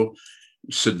it's so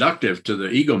seductive to the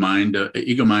ego mind.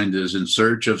 Ego mind is in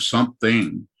search of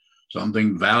something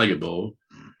valuable,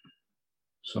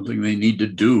 something they need to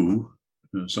do,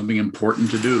 something important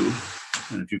to do.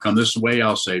 And if you come this way,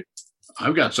 I'll say,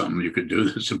 I've got something you could do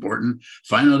that's important.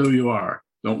 Find out who you are.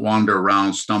 Don't wander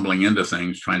around stumbling into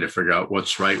things, trying to figure out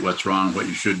what's right, what's wrong, what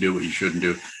you should do, what you shouldn't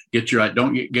do.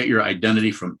 Don't get your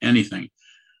identity from anything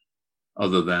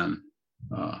other than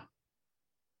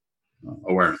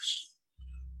awareness.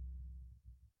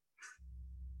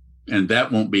 And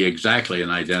that won't be exactly an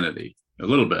identity, a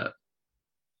little bit.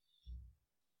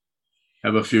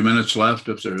 Have a few minutes left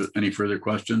if there are any further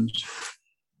questions.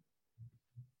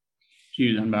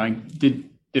 Susan Bowing, did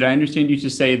I understand you to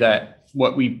say that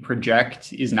what we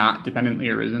project is not dependently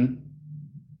arisen?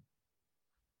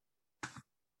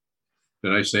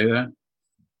 Did I say that?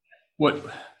 What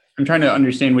I'm trying to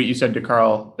understand what you said to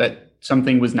Carl, that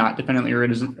something was not dependently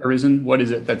arisen. What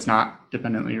is it that's not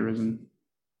dependently arisen?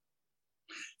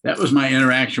 That was my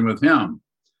interaction with him.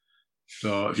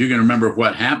 So if you can remember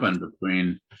what happened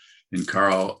when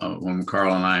Carl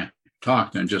and I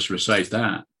talked, and just recite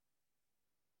that.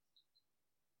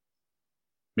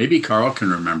 Maybe Carl can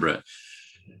remember it,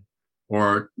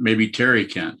 or maybe Terry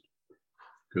can,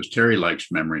 because Terry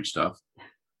likes memory stuff.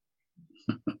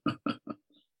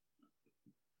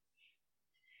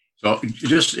 So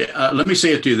just let me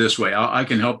say it to you this way. I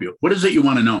can help you. What is it you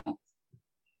want to know?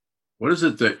 What is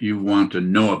it that you want to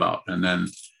know about? And then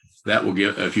that will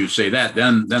give, if you say that,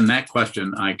 then that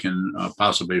question I can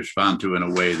possibly respond to in a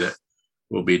way that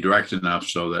will be direct enough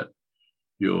so that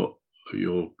you'll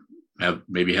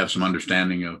have some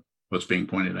understanding of what's being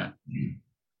pointed at.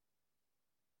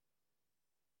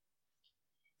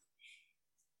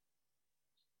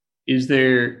 Is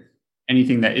there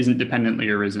anything that isn't dependently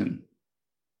arisen?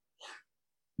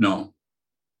 No.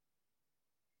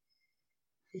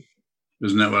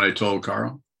 Isn't that what I told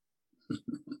Carl?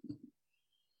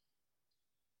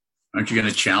 Aren't you going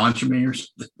to challenge me or something?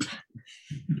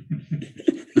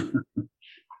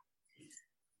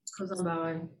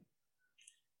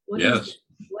 Yes.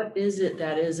 What is it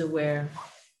that is aware?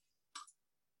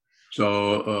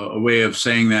 So a way of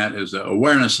saying that is that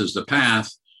awareness is the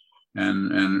path,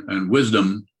 and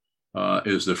wisdom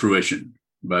is the fruition.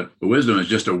 But wisdom is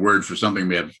just a word for something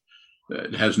that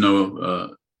has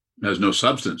no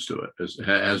substance to it. It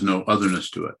has no otherness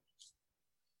to it.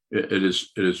 It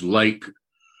is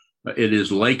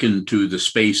likened to the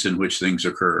space in which things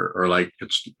occur, or like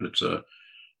it's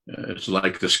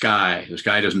like the sky. The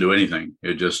sky doesn't do anything.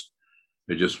 It just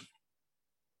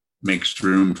makes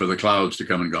room for the clouds to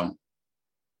come and go.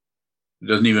 It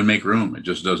doesn't even make room. It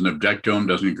just doesn't object to them,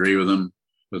 doesn't agree with them,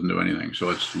 doesn't do anything.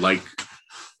 So it's like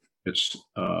This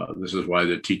is why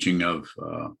the teaching of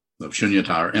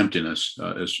shunyata, or emptiness,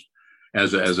 is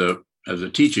as a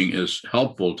teaching is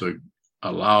helpful to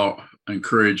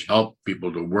help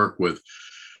people to work with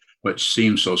what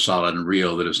seems so solid and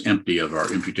real that is empty of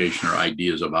our imputation or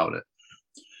ideas about it.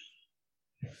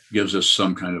 Gives us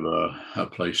some kind of a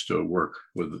place to work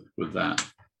with that.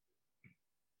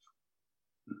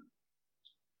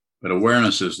 But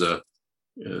awareness is the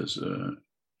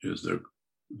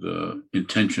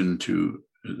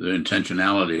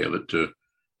intentionality of it. To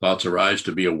thoughts arise,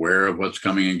 to be aware of what's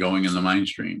coming and going in the mind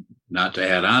stream, not to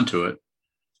add on to it.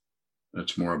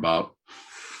 That's more about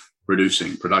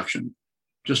production.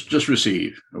 Just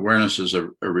receive. Awareness is a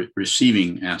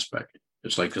receiving aspect.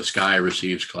 It's like the sky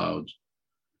receives clouds,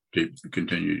 to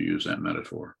continue to use that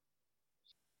metaphor.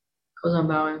 Goes on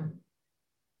bowing.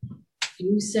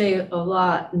 You say a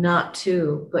lot, not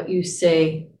two, but you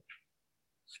say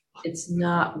it's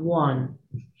not one.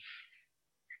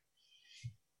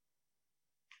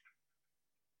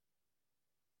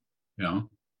 Yeah.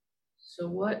 So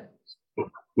what?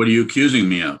 What are you accusing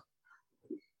me of?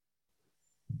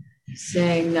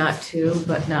 Saying not two,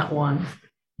 but not one.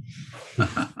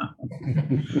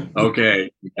 Okay,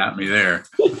 you got me there.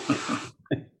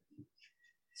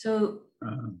 So,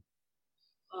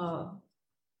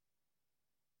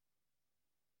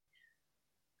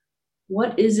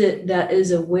 what is it that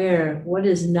is aware? What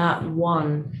is not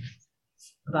one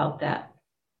about that?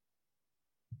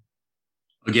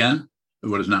 Again,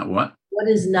 what is not what? What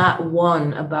is not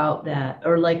one about that?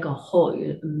 Or like a whole,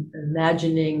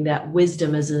 imagining that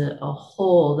wisdom as a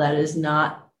whole that is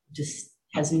not just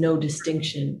has no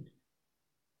distinction.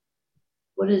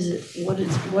 What is it?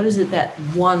 What is it that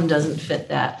one doesn't fit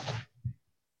that?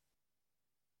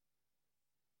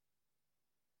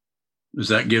 Is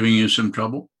that giving you some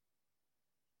trouble?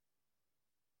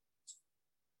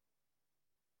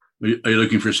 Are you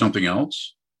looking for something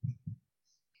else?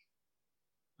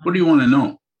 What do you want to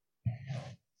know?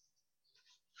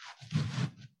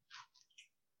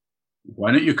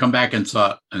 Why don't you come back and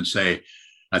say,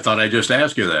 I thought I just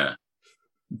asked you that.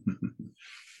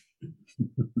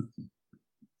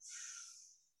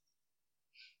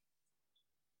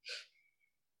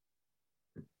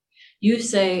 You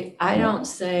say, I don't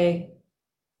say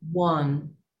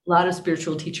one. A lot of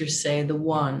spiritual teachers say the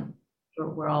one,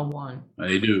 but we're all one.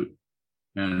 They do.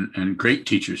 And great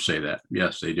teachers say that.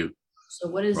 Yes, they do. So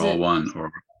what is we're all it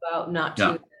one, about not two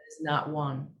that is not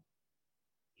one?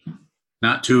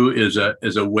 Not two is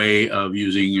a way of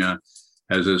using,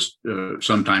 as is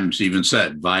sometimes even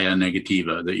said, via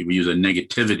negativa, that you use a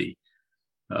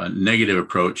negative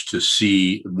approach to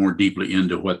see more deeply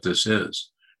into what this is.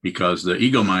 Because the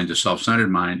ego mind, the self-centered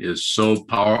mind, is so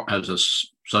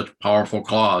such powerful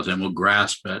claws and will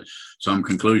grasp at some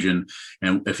conclusion.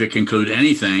 And if it concludes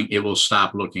anything, it will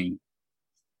stop looking.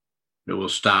 It will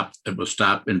stop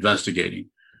investigating.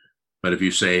 But if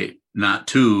you say not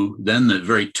two, then the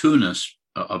very two-ness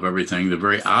of everything, the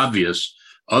very obvious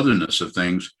otherness of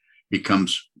things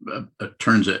becomes,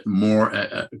 turns it more,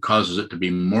 causes it to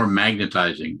be more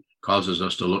magnetizing, causes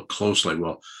us to look closely.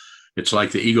 Well, it's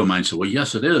like the ego mind said, well,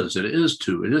 yes, it is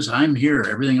two. It is, I'm here.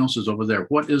 Everything else is over there.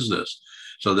 What is this?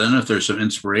 So then if there's some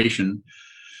inspiration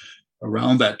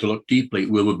around that to look deeply,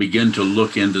 we will begin to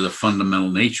look into the fundamental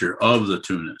nature of the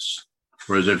two-ness.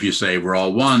 Whereas if you say we're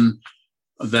all one,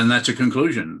 then that's a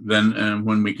conclusion. Then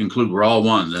when we conclude we're all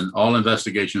one, then all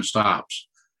investigation stops.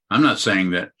 I'm not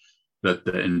saying that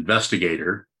the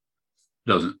investigator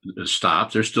doesn't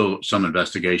stop. There's still some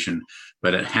investigation,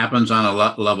 but it happens on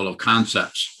a level of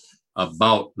concepts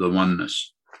about the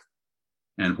oneness.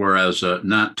 And whereas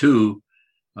not two,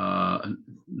 the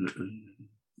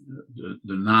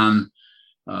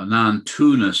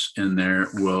non-two-ness in there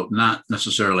will not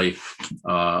necessarily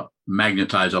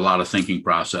magnetize a lot of thinking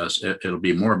process. It'll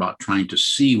be more about trying to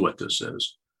see what this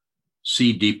is,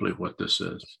 see deeply what this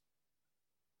is.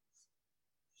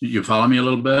 You follow me a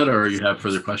little bit, or you have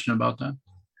further question about that?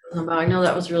 I know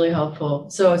that was really helpful.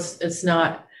 So it's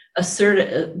not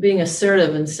being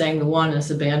assertive and saying the one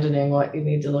is abandoning what you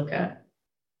need to look at.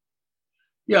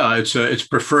 Yeah, it's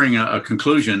preferring a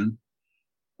conclusion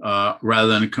rather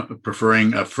than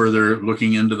preferring a further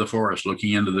looking into the forest,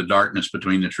 looking into the darkness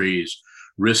between the trees,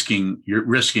 risking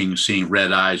seeing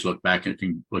red eyes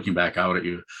looking back out at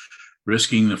you,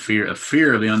 risking the fear. A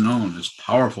fear of the unknown is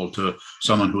powerful to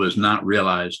someone who has not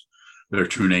realized their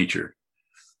true nature.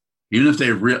 Even if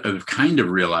they've kind of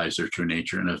realized their true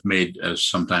nature and have made, as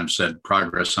sometimes said,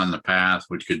 progress on the path,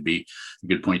 which could be, you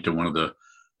could point to one of the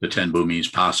 10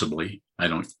 bhumis, possibly. I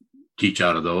don't teach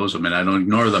out of those. I mean, I don't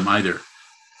ignore them either.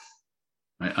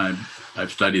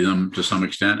 I've studied them to some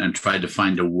extent and tried to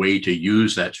find a way to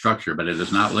use that structure, but it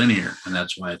is not linear, and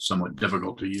that's why it's somewhat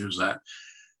difficult to use that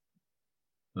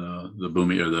the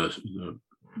Bhumi or the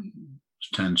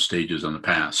 10 stages on the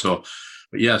path. So,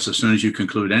 but yes, as soon as you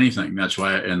conclude anything, that's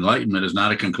why enlightenment is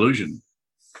not a conclusion.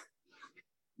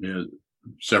 There are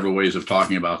several ways of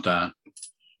talking about that.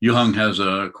 Yuhung has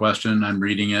a question. I'm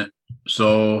reading it.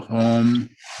 So home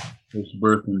is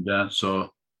birth and death. So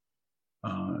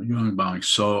Yuhung bowing.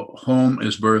 So home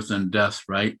is birth and death,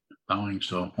 right? Bowing.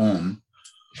 So home.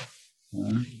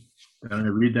 Home. Did I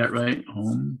read that right?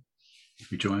 Home.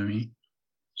 If you join me.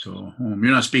 So home.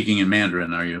 You're not speaking in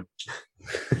Mandarin, are you?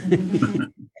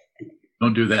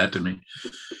 Don't do that to me.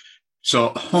 So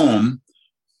home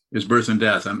is birth and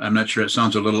death. I'm not sure. It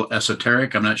sounds a little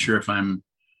esoteric. I'm not sure if I'm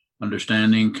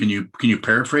understanding. Can you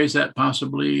paraphrase that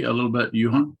possibly a little bit,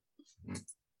 Yuhung?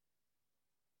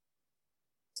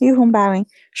 Yuhung bowing.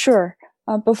 Sure.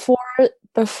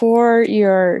 Before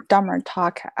your Dharma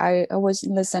talk, I was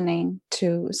listening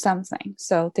to something.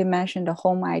 So they mentioned the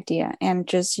home idea, and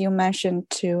just you mentioned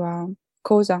to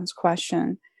Kozang's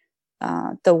question,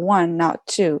 the one, not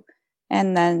two,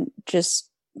 and then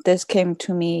just this came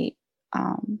to me,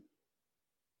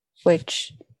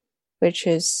 which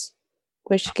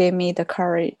gave me the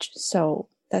courage. So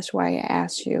that's why I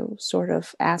asked you, sort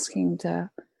of asking the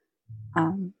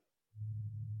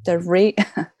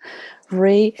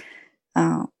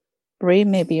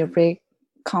maybe a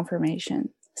confirmation,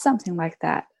 something like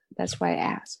that. That's why I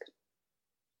asked.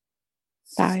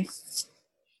 Bye.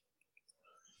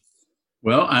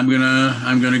 Well, I'm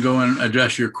gonna go and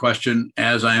address your question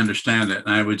as I understand it,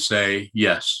 and I would say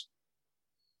yes.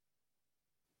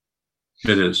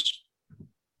 It is.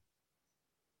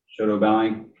 Shodo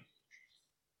bowing.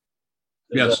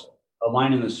 Yes. A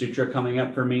line in the sutra coming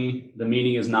up for me. The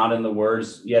meaning is not in the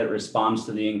words, yet it responds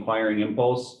to the inquiring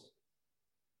impulse.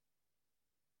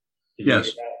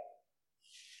 Yes.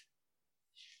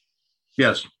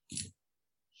 Yes.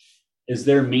 Is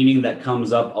there meaning that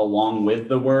comes up along with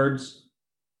the words?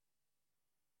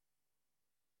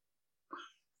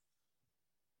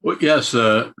 Well, yes,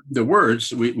 the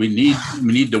words we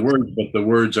need the words, but the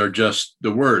words are just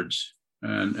the words,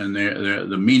 and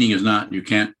the meaning is not. You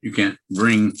can't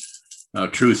bring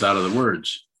truth out of the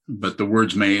words, but the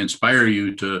words may inspire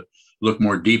you to look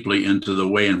more deeply into the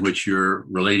way in which you're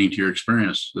relating to your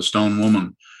experience. The stone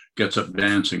woman gets up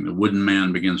dancing. The wooden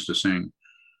man begins to sing,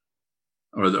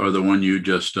 or the one you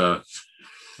just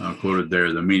quoted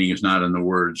there. The meaning is not in the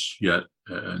words, yet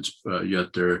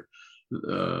there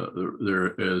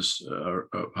is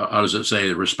how does it say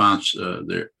the response?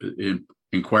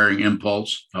 Inquiring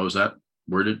impulse. How was that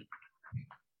worded?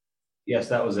 Yes,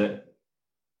 that was it.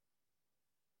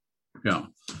 Yeah.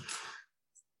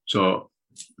 So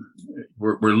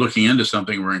we're looking into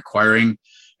something. We're inquiring,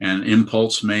 and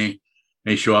impulse may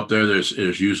show up there. There's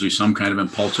usually some kind of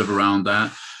impulsive around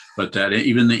that, but that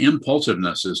even the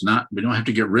impulsiveness is not. We don't have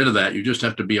to get rid of that. You just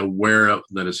have to be aware of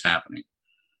that it's happening.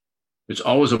 It's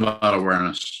always about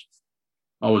awareness.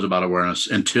 Always about awareness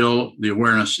until the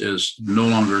awareness is no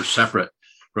longer separate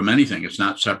from anything. It's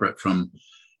not separate from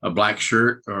a black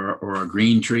shirt or a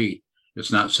green tree.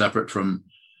 It's not separate from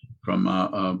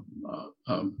a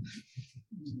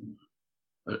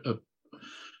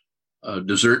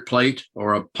dessert plate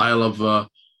or a pile of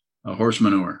horse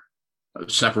manure.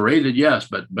 Separated, yes,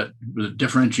 but the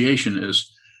differentiation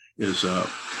is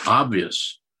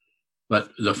obvious.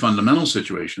 But the fundamental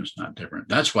situation is not different.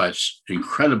 That's why it's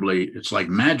like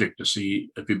magic to see.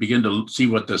 If you begin to see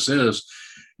what this is,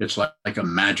 it's like a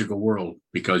magical world,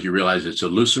 because you realize it's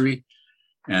illusory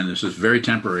and this is very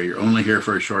temporary. You're only here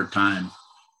for a short time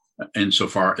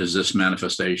insofar as this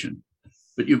manifestation.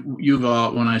 But you've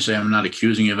when I say I'm not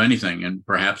accusing you of anything, and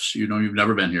perhaps you've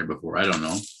never been here before. I don't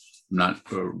know. I'm not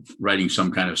writing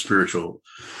some kind of spiritual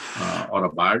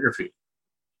autobiography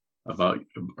about,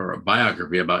 or a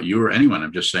biography about you or anyone.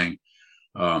 I'm just saying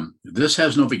this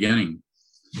has no beginning.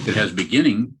 It has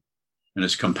beginning, and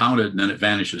it's compounded, and then it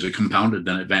vanishes. It's compounded,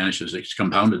 then it vanishes. It's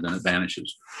compounded, then it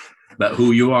vanishes. But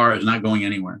who you are is not going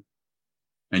anywhere.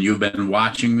 And you've been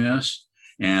watching this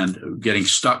and getting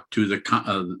stuck to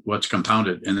the what's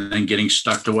compounded, and then getting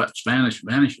stuck to what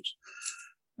vanishes.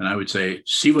 And I would say,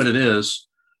 see what it is,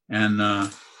 and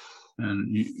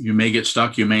you may get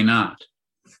stuck, you may not,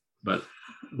 but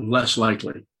less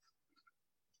likely.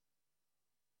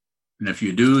 And if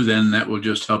you do, then that will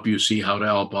just help you see how to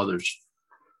help others.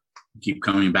 Keep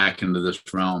coming back into this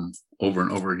realm over and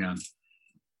over again.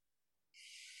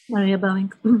 Maria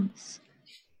bowing.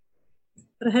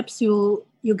 Perhaps you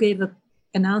gave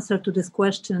an answer to this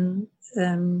question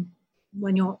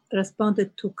when you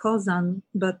responded to Kozan,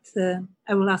 but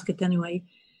I will ask it anyway.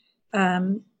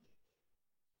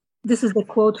 This is the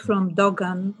quote from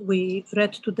Dogan we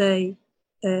read today.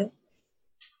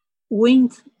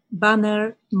 Wind,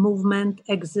 banner, movement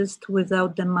exist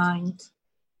without the mind.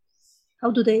 How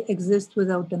do they exist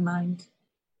without the mind?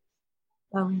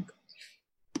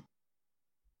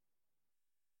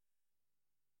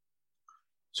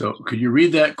 So could you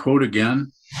read that quote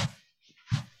again?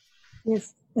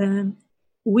 Yes.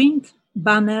 Wind,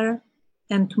 banner,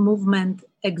 and movement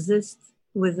exist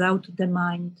without the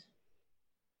mind.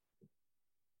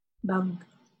 Bowing.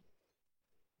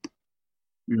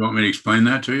 You want me to explain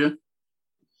that to you?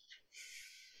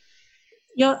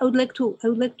 Yeah, I would like to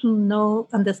know,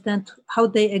 understand how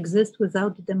they exist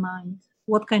without the mind.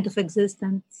 What kind of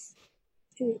existence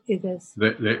it is?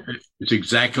 It's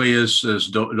exactly as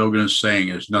Dogan is saying.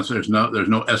 There's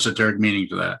no esoteric meaning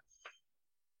to that.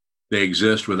 They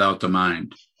exist without the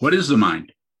mind. What is the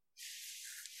mind?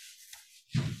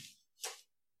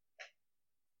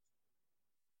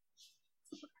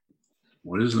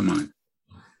 What is the mind?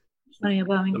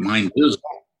 The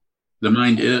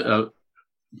mind is.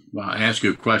 Well, I ask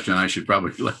you a question. I should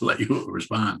probably let you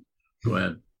respond. Go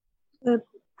ahead.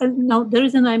 No, the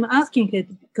reason I'm asking it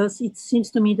because it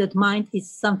seems to me that mind is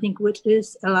something which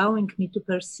is allowing me to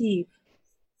perceive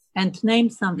and name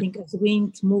something as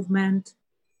wind, movement,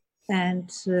 and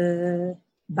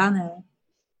banner.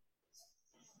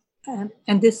 And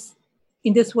in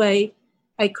this way,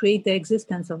 I create the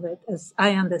existence of it as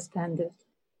I understand it.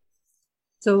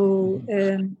 So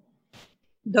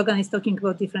Dogan is talking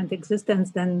about different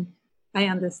existence than I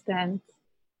understand,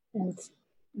 and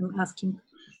I'm asking.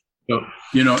 So,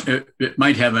 it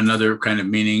might have another kind of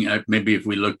meaning. Maybe if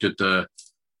we looked at the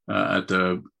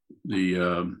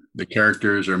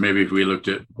characters, or maybe if we looked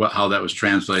at how that was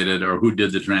translated, or who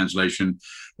did the translation,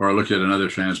 or looked at another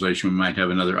translation, we might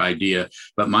have another idea.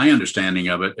 But my understanding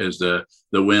of it is the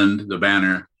wind, the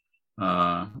banner,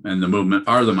 and the movement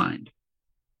are the mind.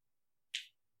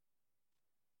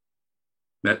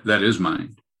 That is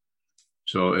mind.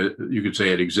 So you could say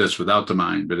it exists without the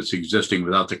mind, but it's existing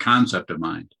without the concept of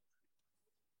mind.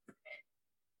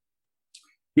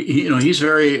 He's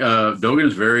very, Dogan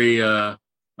is very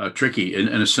tricky in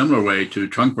a similar way to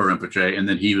Trungpa Rinpoche, in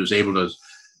that he was able to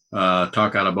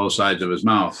talk out of both sides of his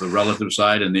mouth, the relative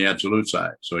side and the absolute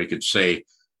side. So he could say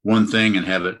one thing and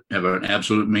have an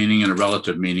absolute meaning and a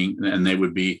relative meaning, and they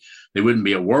wouldn't be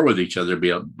at war with each other.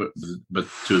 But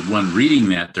to one reading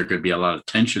that, there could be a lot of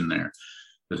tension there.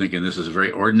 They're thinking this is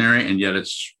very ordinary, and yet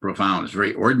it's profound. It's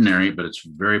very ordinary, but it's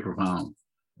very profound.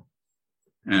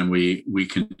 And we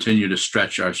continue to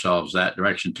stretch ourselves that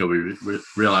direction until we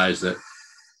realize that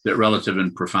relative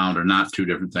and profound are not two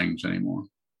different things anymore.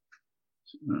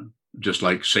 Just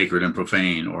like sacred and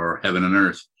profane, or heaven and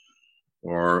earth,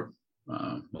 or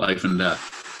life and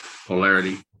death,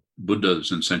 polarity,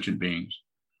 Buddhas and sentient beings.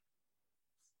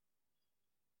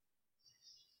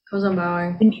 Kozan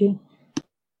Bowing. Thank you.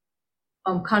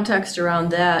 Context around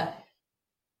that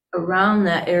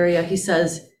area, he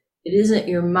says, it isn't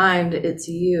your mind, it's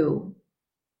you.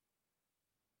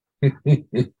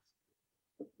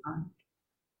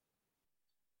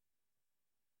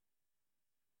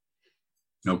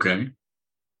 Okay.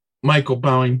 Michael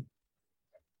Bowing.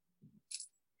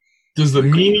 Does the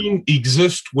meaning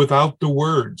exist without the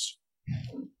words?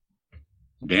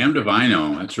 Damned if I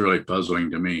know. That's really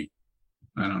puzzling to me.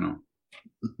 I don't know.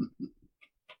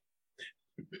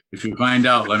 If you find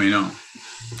out, let me know.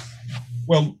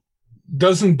 Well,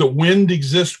 doesn't the wind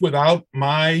exist without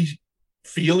my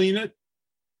feeling it?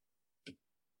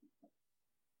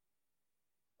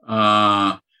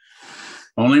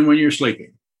 Only when you're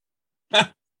sleeping.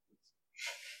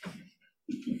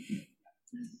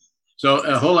 So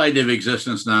a whole idea of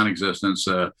existence, non-existence,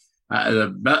 not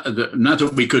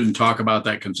that we couldn't talk about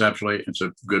that conceptually. It's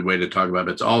a good way to talk about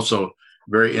it. It's also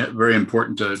very, very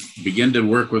important to begin to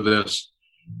work with this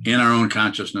in our own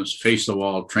consciousness, face the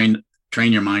wall, train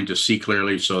your mind to see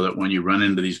clearly, so that when you run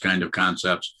into these kind of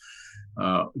concepts,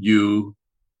 we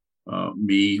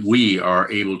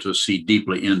are able to see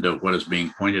deeply into what is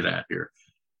being pointed at here.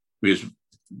 Because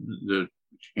the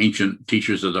ancient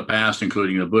teachers of the past,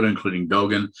 including the Buddha, including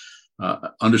Dogen,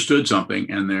 understood something,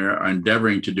 and they're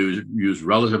endeavoring to use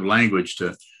relative language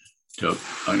to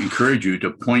encourage you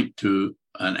to point to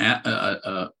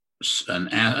a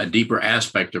deeper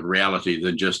aspect of reality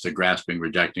than just the grasping,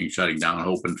 rejecting, shutting down,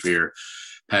 hope and fear,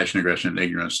 passion, aggression, and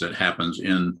ignorance that happens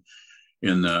in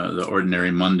the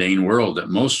ordinary mundane world that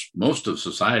most of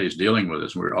society is dealing with.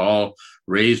 Us. We're all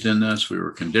raised in this. We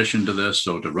were conditioned to this.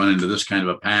 So to run into this kind of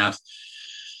a path,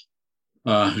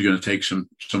 It's going to take some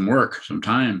work, some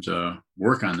time to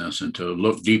work on this and to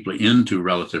look deeply into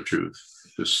relative truth,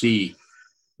 to see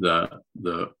that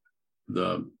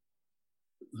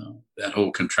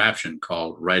whole contraption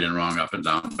called right and wrong, up and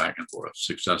down, back and forth,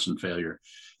 success and failure,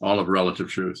 all of relative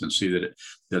truth, and see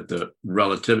that the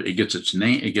relative, it gets its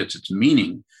name, it gets its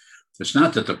meaning. It's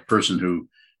not that the person who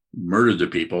murdered the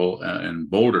people in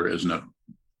Boulder isn't a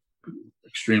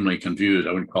extremely confused,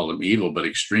 I wouldn't call them evil, but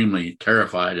extremely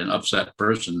terrified and upset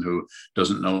person who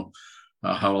doesn't know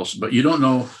how else, but you don't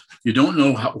know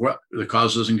what the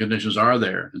causes and conditions are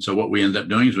there. And so what we end up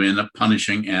doing is we end up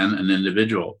punishing an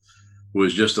individual who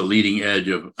is just the leading edge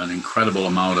of an incredible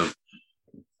amount of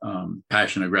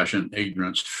passion, aggression,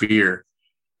 ignorance, fear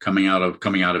coming out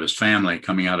of his family,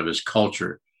 coming out of his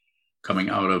culture, coming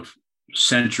out of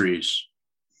centuries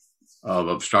of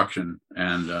obstruction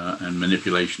and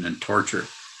manipulation and torture.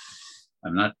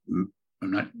 I'm not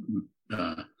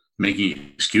making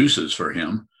excuses for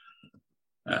him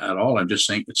at all. I'm just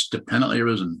saying it's dependently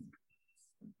arisen.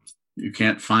 You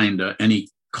can't find any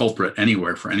culprit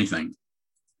anywhere for anything.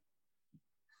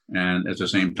 And at the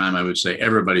same time, I would say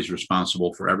everybody's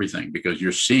responsible for everything because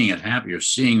you're seeing it happen. You're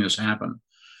seeing this happen.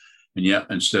 And yet,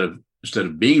 instead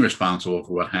of being responsible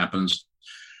for what happens,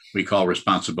 we call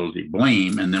responsibility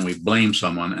blame, and then we blame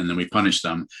someone, and then we punish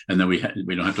them, and then we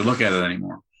don't have to look at it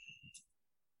anymore.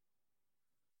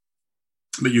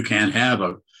 But you can't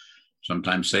have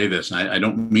sometimes say this, and I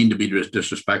don't mean to be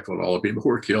disrespectful to all the people who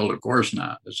were killed. Of course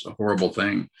not. It's a horrible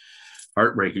thing,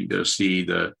 heartbreaking to see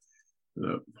the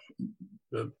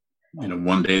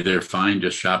one day they're fine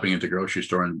just shopping at the grocery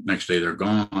store, and next day they're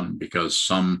gone because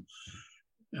some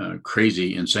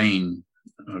crazy, insane,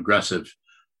 aggressive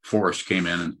force came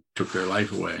in and took their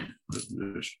life away.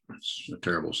 It's a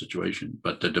terrible situation.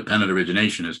 But the dependent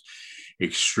origination is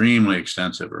extremely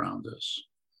extensive around this.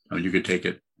 I mean, you could take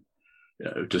it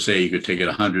to say you could take it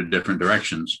 100 different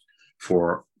directions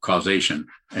for causation,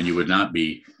 and you would not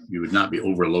be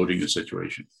overloading the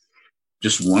situation.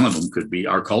 Just one of them could be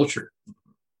our culture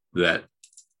that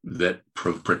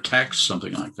protects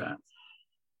something like that.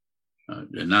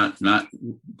 And not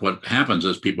what happens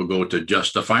is people go to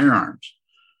just the firearms.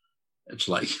 It's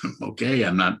like, okay,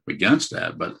 I'm not against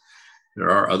that, but there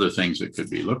are other things that could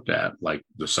be looked at, like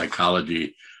the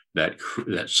psychology that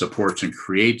supports and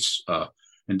creates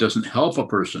and doesn't help a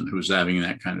person who's having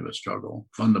that kind of a struggle,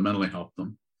 fundamentally help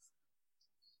them.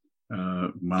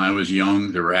 When I was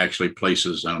young, there were actually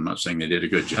places, and I'm not saying they did a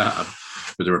good job,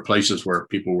 but there were places where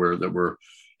people that were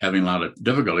having a lot of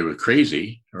difficulty with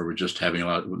crazy, or were just having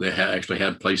they actually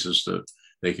had places that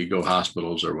they could go,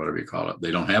 hospitals or whatever you call it.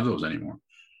 They don't have those anymore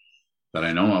that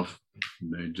I know of.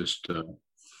 They just,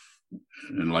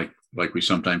 and like we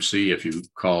sometimes see, if you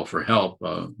call for help,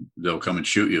 they'll come and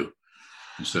shoot you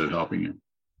instead of helping you.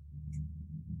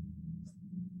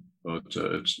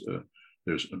 So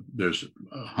there's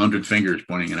 100 fingers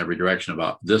pointing in every direction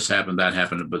about this happened, that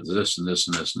happened, but this and this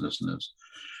and this and this and this.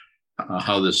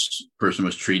 How this person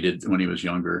was treated when he was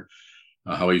younger,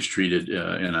 how he was treated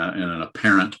in an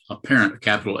apparent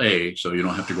capital A, so you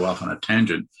don't have to go off on a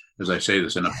tangent as I say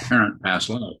this, in apparent past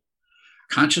life.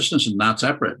 Consciousness is not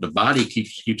separate. The body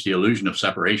keeps the illusion of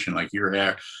separation, like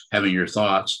you're having your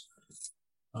thoughts.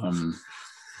 All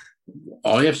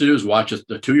you have to do is watch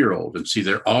the 2-year-old and see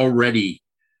they're already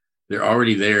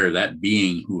there, that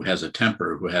being who has a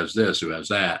temper, who has this, who has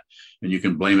that. And you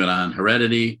can blame it on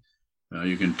heredity.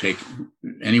 You can take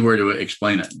anywhere to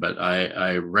explain it, but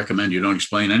I recommend you don't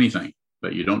explain anything,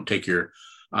 but you don't take your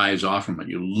eyes off from it.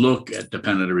 You look at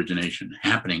dependent origination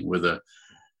happening with a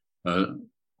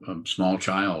small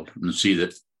child and see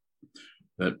that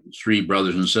 3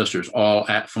 brothers and sisters all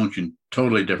function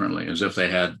totally differently, as if they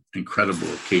had incredible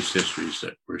case histories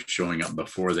that were showing up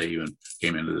before they even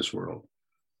came into this world.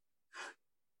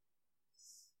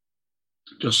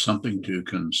 Just something to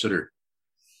consider.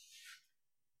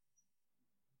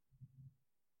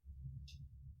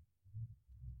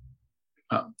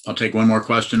 I'll take one more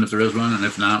question if there is one, and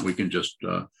if not, we can just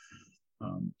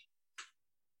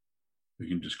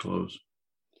close.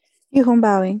 Yihong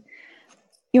Baoing,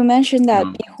 you mentioned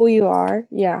that be who you are.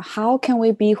 Yeah, how can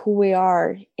we be who we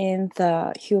are in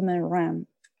the human realm?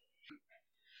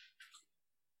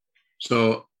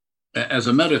 So, as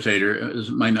a meditator, I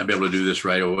might not be able to do this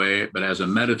right away, but as a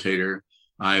meditator,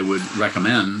 I would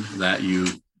recommend that you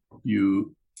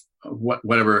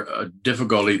whatever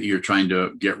difficulty that you're trying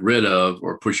to get rid of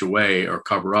or push away or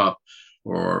cover up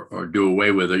or do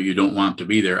away with, or you don't want to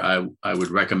be there, I would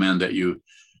recommend that you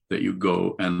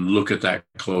go and look at that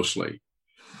closely.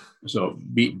 So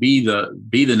be the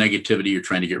negativity you're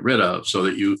trying to get rid of, so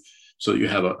that you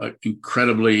have a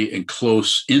incredibly and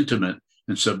close, intimate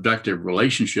and subjective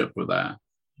relationship with that.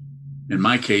 In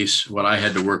my case, what I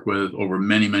had to work with over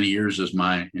many, many years is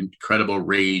my incredible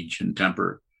rage and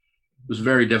temper. It was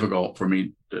very difficult for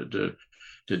me to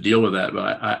deal with that,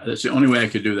 but that's the only way I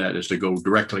could do that, is to go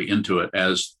directly into it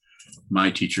as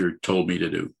my teacher told me to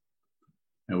do,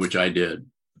 and which I did.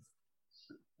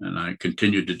 And I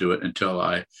continued to do it until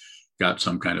I got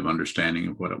some kind of understanding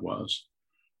of what it was.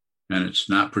 And it's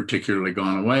not particularly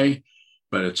gone away,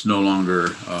 but it's no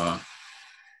longer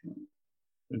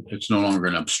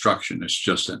an obstruction. It's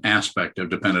just an aspect of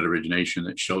dependent origination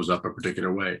that shows up a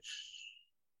particular way.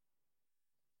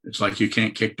 It's like you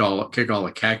can't kick all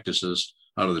the cactuses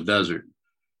out of the desert.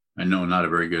 I know, not a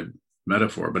very good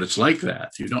metaphor, but it's like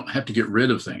that. You don't have to get rid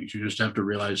of things. You just have to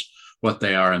realize what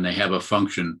they are, and they have a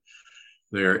function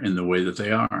there in the way that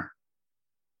they are.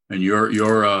 And your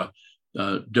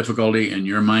difficulty in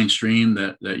your mind stream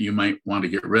that you might want to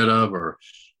get rid of or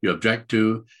you object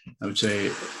to, I would say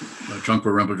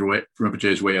Trungpa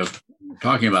Rinpoche's way of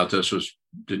talking about this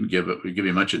didn't give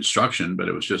you much instruction, but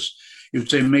it was just, he would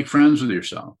say, make friends with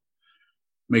yourself.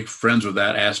 Make friends with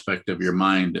that aspect of your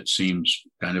mind that seems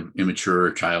kind of immature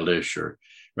or childish, or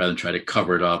rather than try to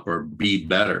cover it up or be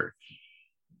better.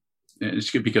 And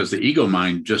it's good because the ego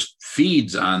mind just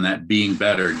feeds on that being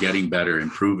better, getting better,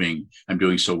 improving. I'm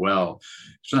doing so well.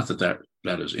 It's not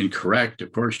that is incorrect.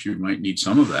 Of course, you might need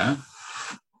some of that,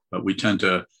 but we tend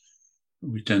to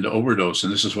overdose.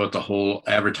 And this is what the whole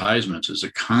advertisements is. They're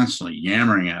constantly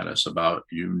yammering at us about,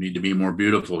 you need to be more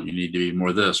beautiful. You need to be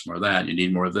more this, more that. You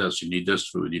need more of this. You need this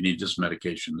food. You need this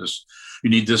medication. You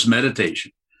need this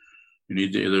meditation.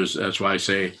 That's why I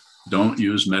say, don't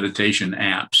use meditation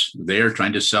apps. They are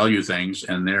trying to sell you things,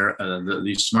 and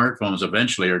these smartphones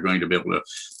eventually are going to be able to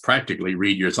practically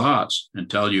read your thoughts and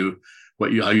tell you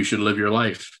how you should live your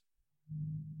life.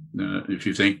 If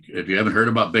you haven't heard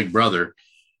about Big Brother,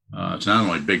 it's not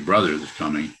only Big Brother that's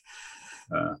coming,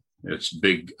 it's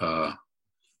Big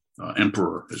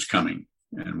Emperor is coming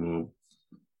and will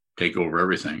take over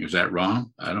everything. Is that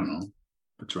wrong? I don't know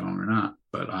if it's wrong or not,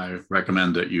 but I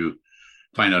recommend that you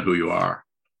find out who you are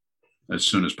as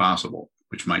soon as possible,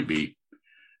 which might be,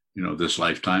 this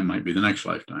lifetime, might be the next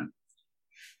lifetime.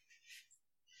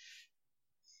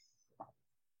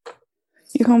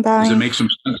 Does it make some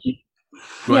sense?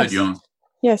 Go ahead, Young.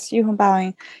 Yes, Yuhong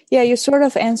Baoing. Yeah, you sort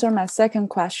of answered my second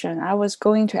question. I was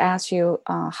going to ask you,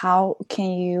 how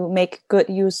can you make good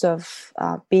use of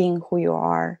being who you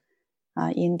are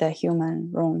in the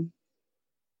human realm?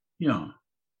 Yeah.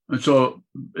 And so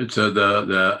it's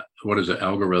the what is it,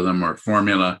 algorithm or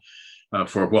formula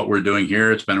for what we're doing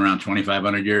here. It's been around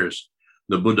 2,500 years.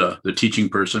 The Buddha, the teaching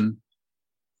person,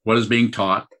 what is being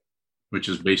taught, which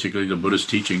is basically the Buddhist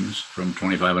teachings from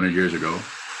 2,500 years ago,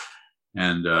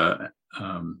 and the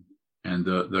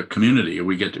community.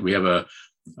 We have a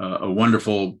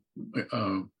wonderful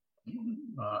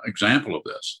example of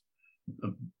this.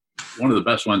 One of the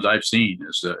best ones I've seen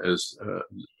is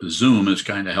Zoom has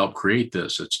kind of helped create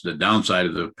this. It's the downside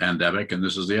of the pandemic, and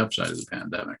this is the upside of the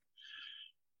pandemic.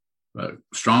 A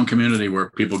strong community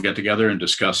where people get together and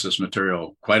discuss this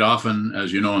material. Quite often,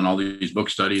 as you know, in all these book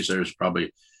studies, there's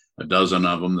probably a dozen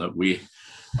of them that we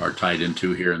are tied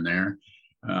into here and there.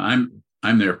 I'm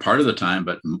there part of the time,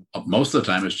 but most of the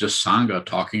time it's just Sangha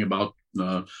talking about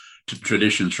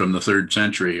traditions from the 3rd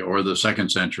century or the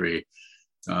 2nd century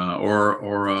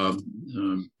or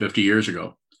 50 years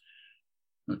ago,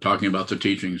 talking about the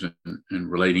teachings and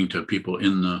relating to people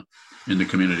in the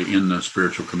community, in the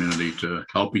spiritual community, to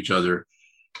help each other,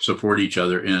 support each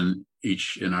other in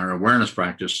our awareness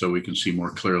practice, so we can see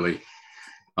more clearly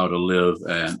how to live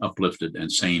an uplifted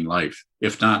and sane life,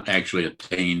 if not actually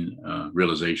attain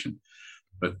realization,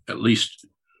 but at least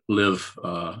live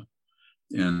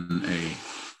in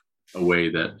a way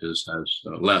that has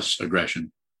less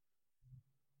aggression.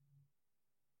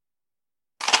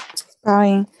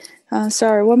 Bowing.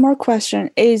 Sorry, one more question.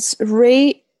 Is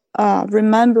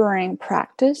remembering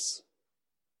practice?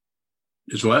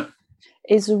 Is what?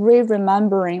 Is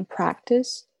remembering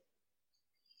practice?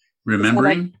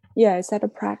 Remembering? Is that a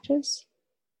practice?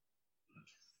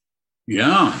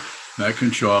 Yeah, that can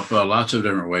show up lots of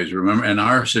different ways. Remember, in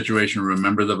our situation,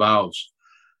 remember the vows.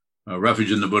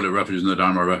 Refuge in the Buddha, refuge in the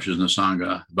Dharma, refuge in the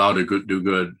Sangha. Vow to do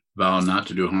good, vow not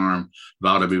to do harm,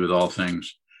 vow to be with all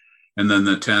things. And then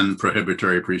the 10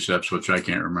 prohibitory precepts, which I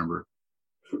can't remember.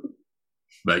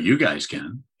 But you guys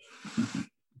can.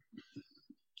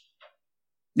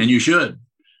 And you should.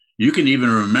 You can even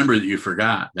remember that you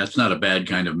forgot. That's not a bad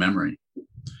kind of memory.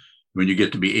 When you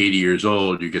get to be 80 years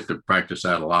old, you get to practice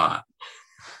that a lot.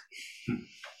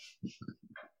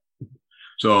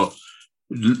 So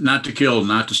not to kill,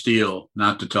 not to steal,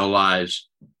 not to tell lies,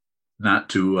 not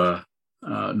to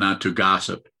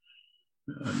gossip.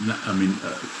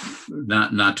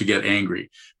 Not to get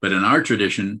angry. But in our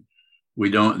tradition,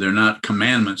 they're not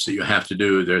commandments that you have to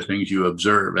do. They're things you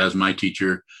observe. As my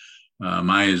teacher,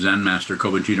 my Zen master,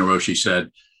 Kobunjin Roshi,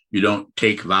 said, you don't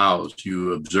take vows,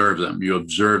 you observe them. You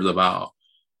observe the vow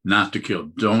not to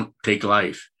kill. Don't take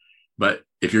life. But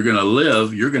if you're going to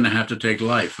live, you're going to have to take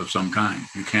life of some kind.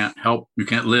 You can't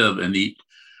live and eat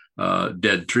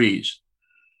dead trees.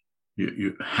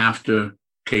 You have to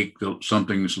take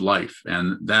something's life,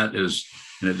 and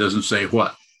it doesn't say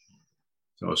what.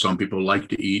 So some people like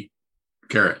to eat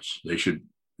carrots. They should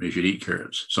eat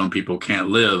carrots. Some people can't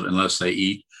live unless they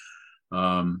eat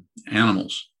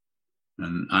animals,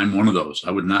 and I'm one of those.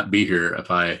 I would not be here if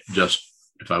I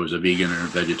was a vegan or a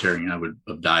vegetarian. I would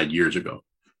have died years ago,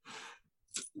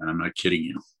 and I'm not kidding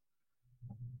you.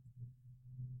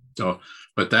 So,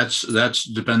 but that's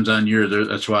depends on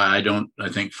that's why I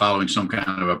think following some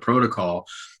kind of a protocol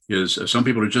is, some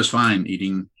people are just fine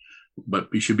eating, but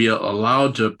you should be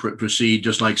allowed to proceed,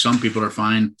 just like some people are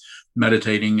fine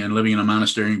meditating and living in a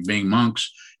monastery and being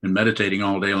monks and meditating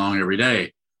all day long every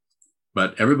day.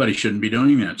 But everybody shouldn't be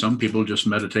doing that. Some people just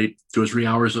meditate 2 or 3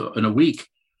 hours in a week.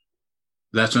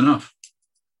 That's enough.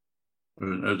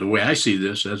 The way I see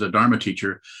this as a Dharma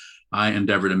teacher, I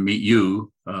endeavor to meet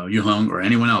you, Yu-Hung, or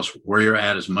anyone else where you're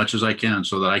at as much as I can,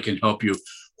 so that I can help you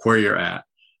where you're at.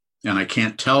 And I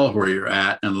can't tell where you're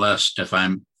at unless if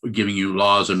I'm giving you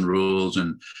laws and rules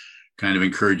and kind of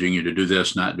encouraging you to do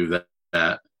this, not do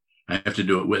that. I have to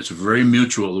do it. It's very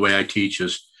mutual. The way I teach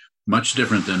is much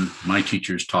different than my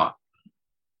teachers taught.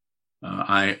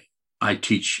 I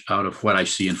teach out of what I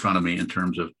see in front of me in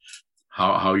terms of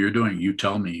how you're doing. You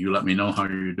tell me, you let me know how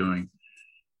you're doing.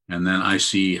 And then I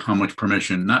see how much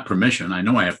not permission, I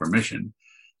know I have permission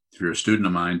if you're a student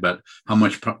of mine, but how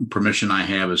much permission I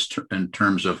have is in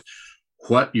terms of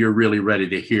what you're really ready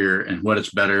to hear and what it's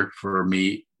better for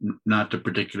me not to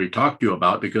particularly talk to you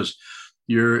about, because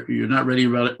you're not really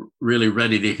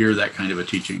ready to hear that kind of a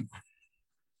teaching.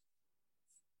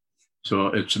 So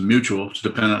it's mutual, it's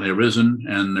dependently arisen,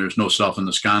 and there's no self in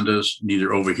the skandhas,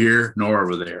 neither over here nor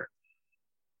over there.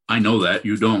 I know that,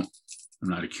 you don't. I'm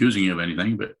not accusing you of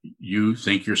anything, but you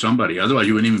think you're somebody. Otherwise,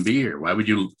 you wouldn't even be here. Why would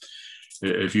you,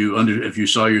 if you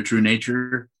saw your true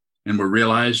nature and were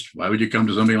realized, why would you come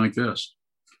to something like this?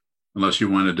 Unless you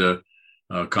wanted to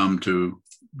come to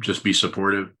just be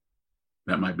supportive.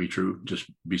 That might be true. Just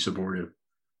be supportive.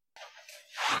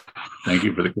 Thank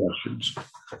you for the questions.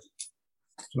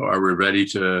 So are we ready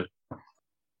to?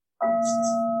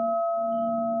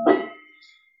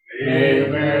 May the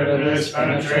merit of this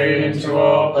penetrate into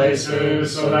all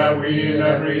places, so that we and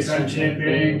every sentient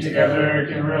being together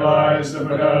can realize the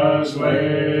Buddha's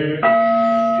way.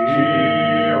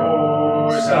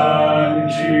 Ji-ho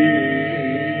san-ji,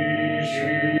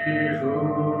 shi-fu,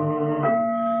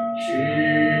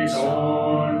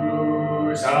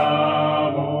 shi-son-ru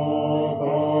sa-mo-ko-san.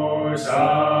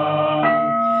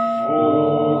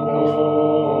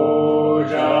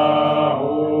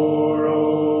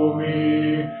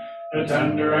 The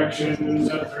 10 directions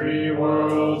of 3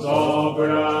 worlds, all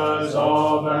Buddhas,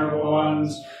 all venerable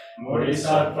ones,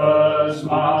 Bodhisattvas,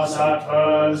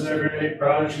 Mahasattvas, the great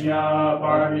Prajna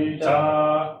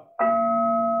Paramita.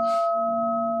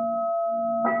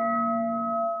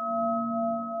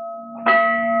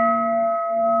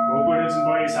 O Buddhas and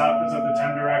Bodhisattvas of the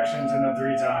 10 directions and the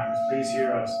 3 times, please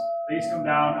hear us. Please come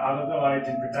down out of the light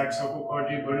and protect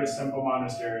Sokokoji Buddhist Temple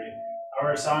Monastery,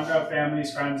 our Sangha,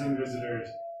 families, friends, and visitors.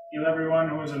 Heal everyone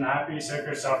who is unhappy, sick,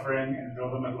 or suffering, and fill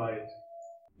them with light.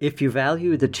 If you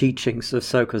value the teachings of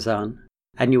Sokuzan,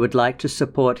 and you would like to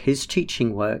support his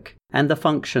teaching work and the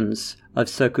functions of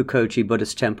Sokukoji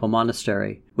Buddhist Temple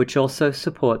Monastery, which also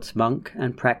supports monk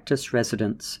and practice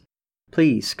residents,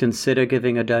 please consider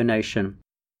giving a donation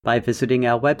by visiting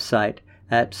our website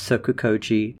at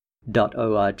sokukoji.org.